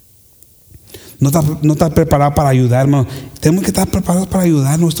 no estar preparado para ayudar, hermanos. Tenemos que estar preparados para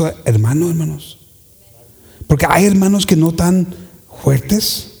ayudar a nuestros hermanos, hermanos. Porque hay hermanos que no están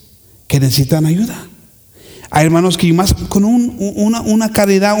fuertes, que necesitan ayuda. Hay hermanos que más con una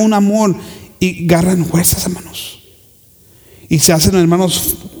caridad, un amor, y agarran fuerzas, hermanos. Y se hacen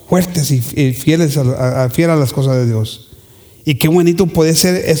hermanos fuertes y fieles a las cosas de Dios. Y qué bonito puede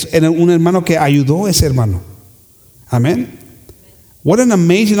ser un hermano que ayudó a ese hermano. Amén. What an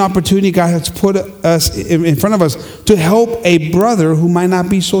amazing opportunity God has put us in front of us to help a brother who might not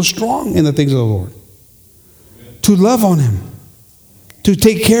be so strong in the things of the Lord. To love on him, to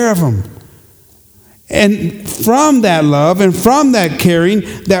take care of him. And from that love and from that caring,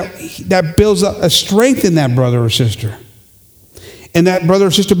 that builds a strength in that brother or sister. And that brother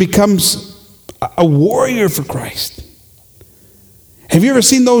or sister becomes a warrior for Christ. Have you ever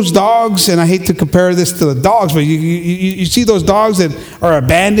seen those dogs? And I hate to compare this to the dogs, but you see those dogs that are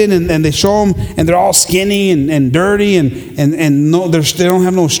abandoned and they show them and they're all skinny and dirty and no, they don't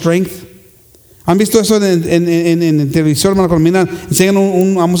have no strength. ¿Han visto eso en el televisor, hermano? Cuando miran, enseñan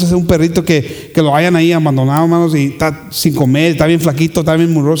vamos a hacer un perrito que lo hayan ahí abandonado, hermanos, y está sin comer, está bien flaquito, está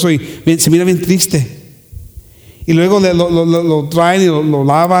bien muroso y se mira bien triste. Y luego lo traen y lo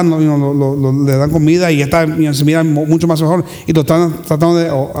lavan, le dan comida y ya está, se mira mucho más mejor. Y lo están tratando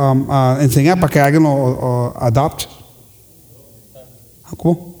de enseñar para que alguien lo adopt.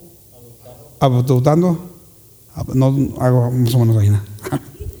 ¿Cómo? ¿Adoptando? No, algo más o menos ahí, ¿no?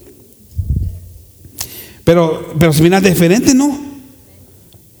 Pero se mira diferente, ¿no?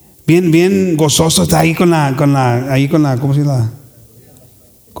 Bien gozoso está ahí con la ¿cómo se llama?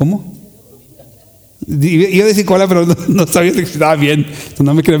 ¿Cómo? Iba a decir cola, pero no sabía si estaba bien.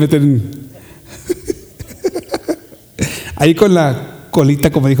 No me quería meter en ahí con la colita,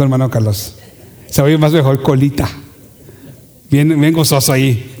 como dijo el hermano Carlos. Se oye más mejor, colita. Bien gozoso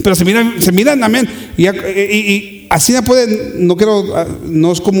ahí. Pero se miran, amén. Y así no puede,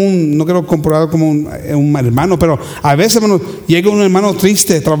 no es como no quiero comprobar como un hermano, pero a veces, hermano, llega un hermano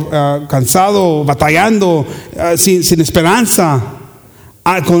triste, cansado, batallando, sin esperanza,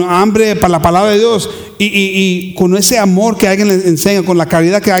 con hambre para la palabra de Dios, y con ese amor que alguien le enseña, con la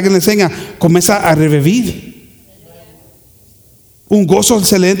caridad que alguien le enseña, comienza a revivir. Un gozo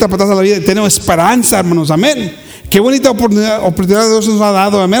se le entra para atrás a la vida y tenemos esperanza, hermanos, amén. Qué bonita oportunidad Dios nos ha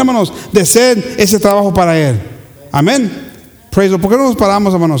dado, amén, hermanos, de hacer ese trabajo para Él. Amén. Praise the Lord. ¿Por qué no nos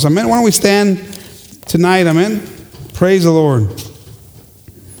paramos, hermanos? Amén. Why don't we stand tonight? Amén. Praise the Lord.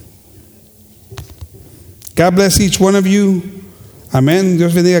 God bless each one of you. Amén.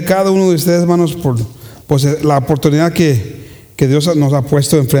 Dios bendiga a cada uno de ustedes, hermanos, por la oportunidad que Dios nos ha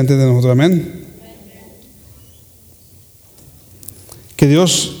puesto enfrente de nosotros. Amén. Que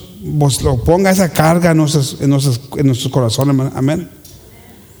Dios lo ponga esa carga en nuestros corazones. Amén.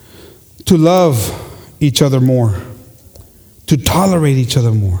 To love each other more, to tolerate each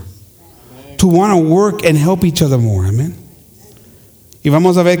other more, to want to work and help each other more. Amén. Y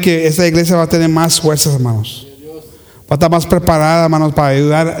vamos a ver que esta iglesia va a tener más fuerzas, hermanos. Va a estar más preparada, hermanos, para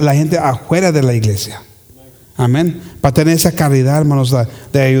ayudar a la gente afuera de la iglesia. Amén. Para tener esa caridad, hermanos,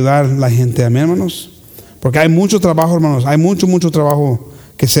 de ayudar a la gente. Amén, hermanos. Porque hay mucho trabajo, hermanos. Hay mucho trabajo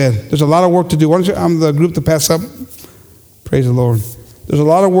que hacer. There's a lot of work to do. Why don't you the group to pass up? Praise the Lord. There's a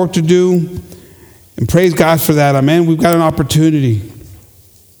lot of work to do, and praise God for that. Amen. We've got an opportunity.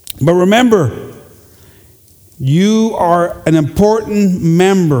 But remember, you are an important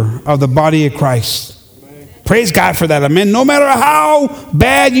member of the body of Christ. Praise God for that. Amen. No matter how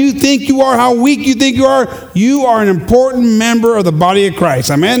bad you think you are, how weak you think you are an important member of the body of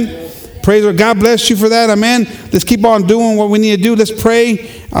Christ. Amen. Praise God. God bless you for that. Amen. Let's keep on doing what we need to do. Let's pray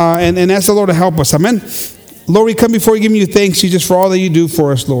and ask the Lord to help us. Amen. Lord, we come before you giving you thanks, Jesus, for all that you do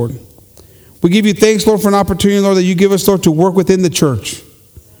for us, Lord. We give you thanks, Lord, for an opportunity, Lord, that you give us, Lord, to work within the church,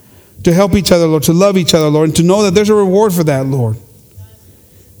 to help each other, Lord, to love each other, Lord, and to know that there's a reward for that, Lord.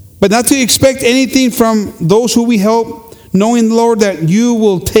 But not to expect anything from those who we help, knowing, Lord, that you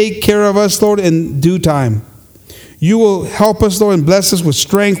will take care of us, Lord, in due time. You will help us, Lord, and bless us with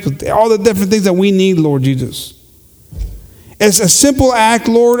strength, with all the different things that we need, Lord Jesus. As a simple act,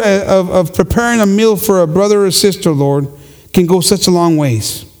 Lord, of preparing a meal for a brother or sister, Lord, can go such a long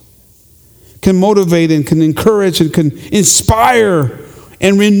ways. Can motivate and can encourage and can inspire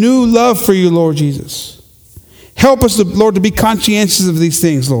and renew love for you, Lord Jesus. Help us, Lord, to be conscientious of these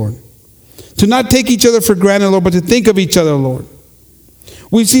things, Lord. To not take each other for granted, Lord, but to think of each other, Lord.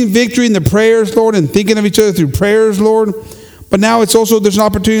 We've seen victory in the prayers, Lord, and thinking of each other through prayers, Lord. But now it's also, there's an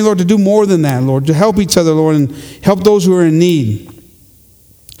opportunity, Lord, to do more than that, Lord. To help each other, Lord, and help those who are in need.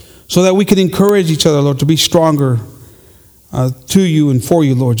 So that we can encourage each other, Lord, to be stronger to you and for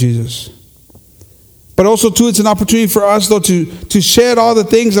you, Lord Jesus. But also, too, it's an opportunity for us, Lord, to shed all the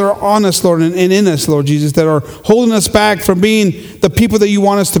things that are on us, Lord, and in us, Lord Jesus, that are holding us back from being the people that you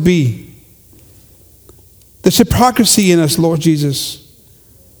want us to be. There's hypocrisy in us, Lord Jesus.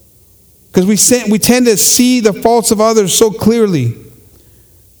 Because we tend to see the faults of others so clearly,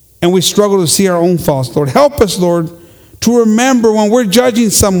 and we struggle to see our own faults, Lord. Help us, Lord, to remember when we're judging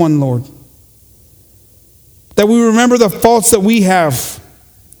someone, Lord, that we remember the faults that we have,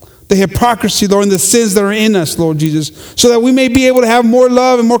 the hypocrisy, Lord, and the sins that are in us, Lord Jesus, so that we may be able to have more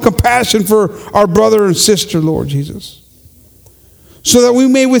love and more compassion for our brother and sister, Lord Jesus. So that we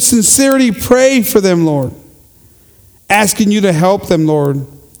may with sincerity pray for them, Lord, asking you to help them, Lord,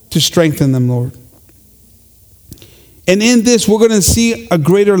 to strengthen them, Lord. And in this, we're going to see a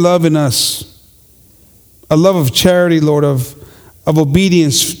greater love in us, a love of charity, Lord, of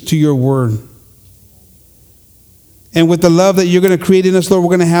obedience to your word. And with the love that you're going to create in us, Lord,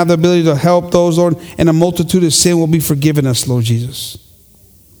 we're going to have the ability to help those, Lord, and a multitude of sin will be forgiven us, Lord Jesus.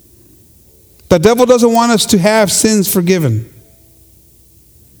 The devil doesn't want us to have sins forgiven.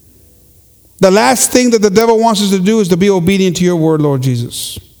 The last thing that the devil wants us to do is to be obedient to your word, Lord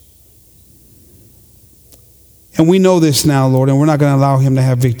Jesus. And we know this now, Lord, and we're not going to allow him to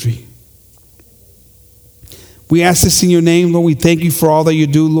have victory. We ask this in your name, Lord. We thank you for all that you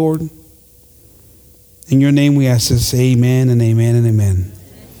do, Lord. In your name we ask this. Amen and amen and amen.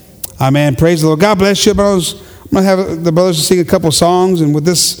 Amen. Praise the Lord. God bless you, brothers. I'm going to have the brothers sing a couple songs, and with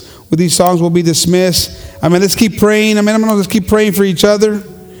these songs we'll be dismissed. Amen. Let's keep praying. Amen. Let's keep praying for each other.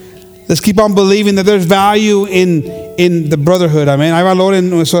 Let's keep on believing that there's value in the brotherhood. Amén. Hay valor en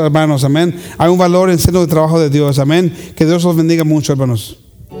nuestros hermanos. Amén. Hay un valor en ser el trabajo de Dios. Amén. Que Dios los bendiga mucho, hermanos.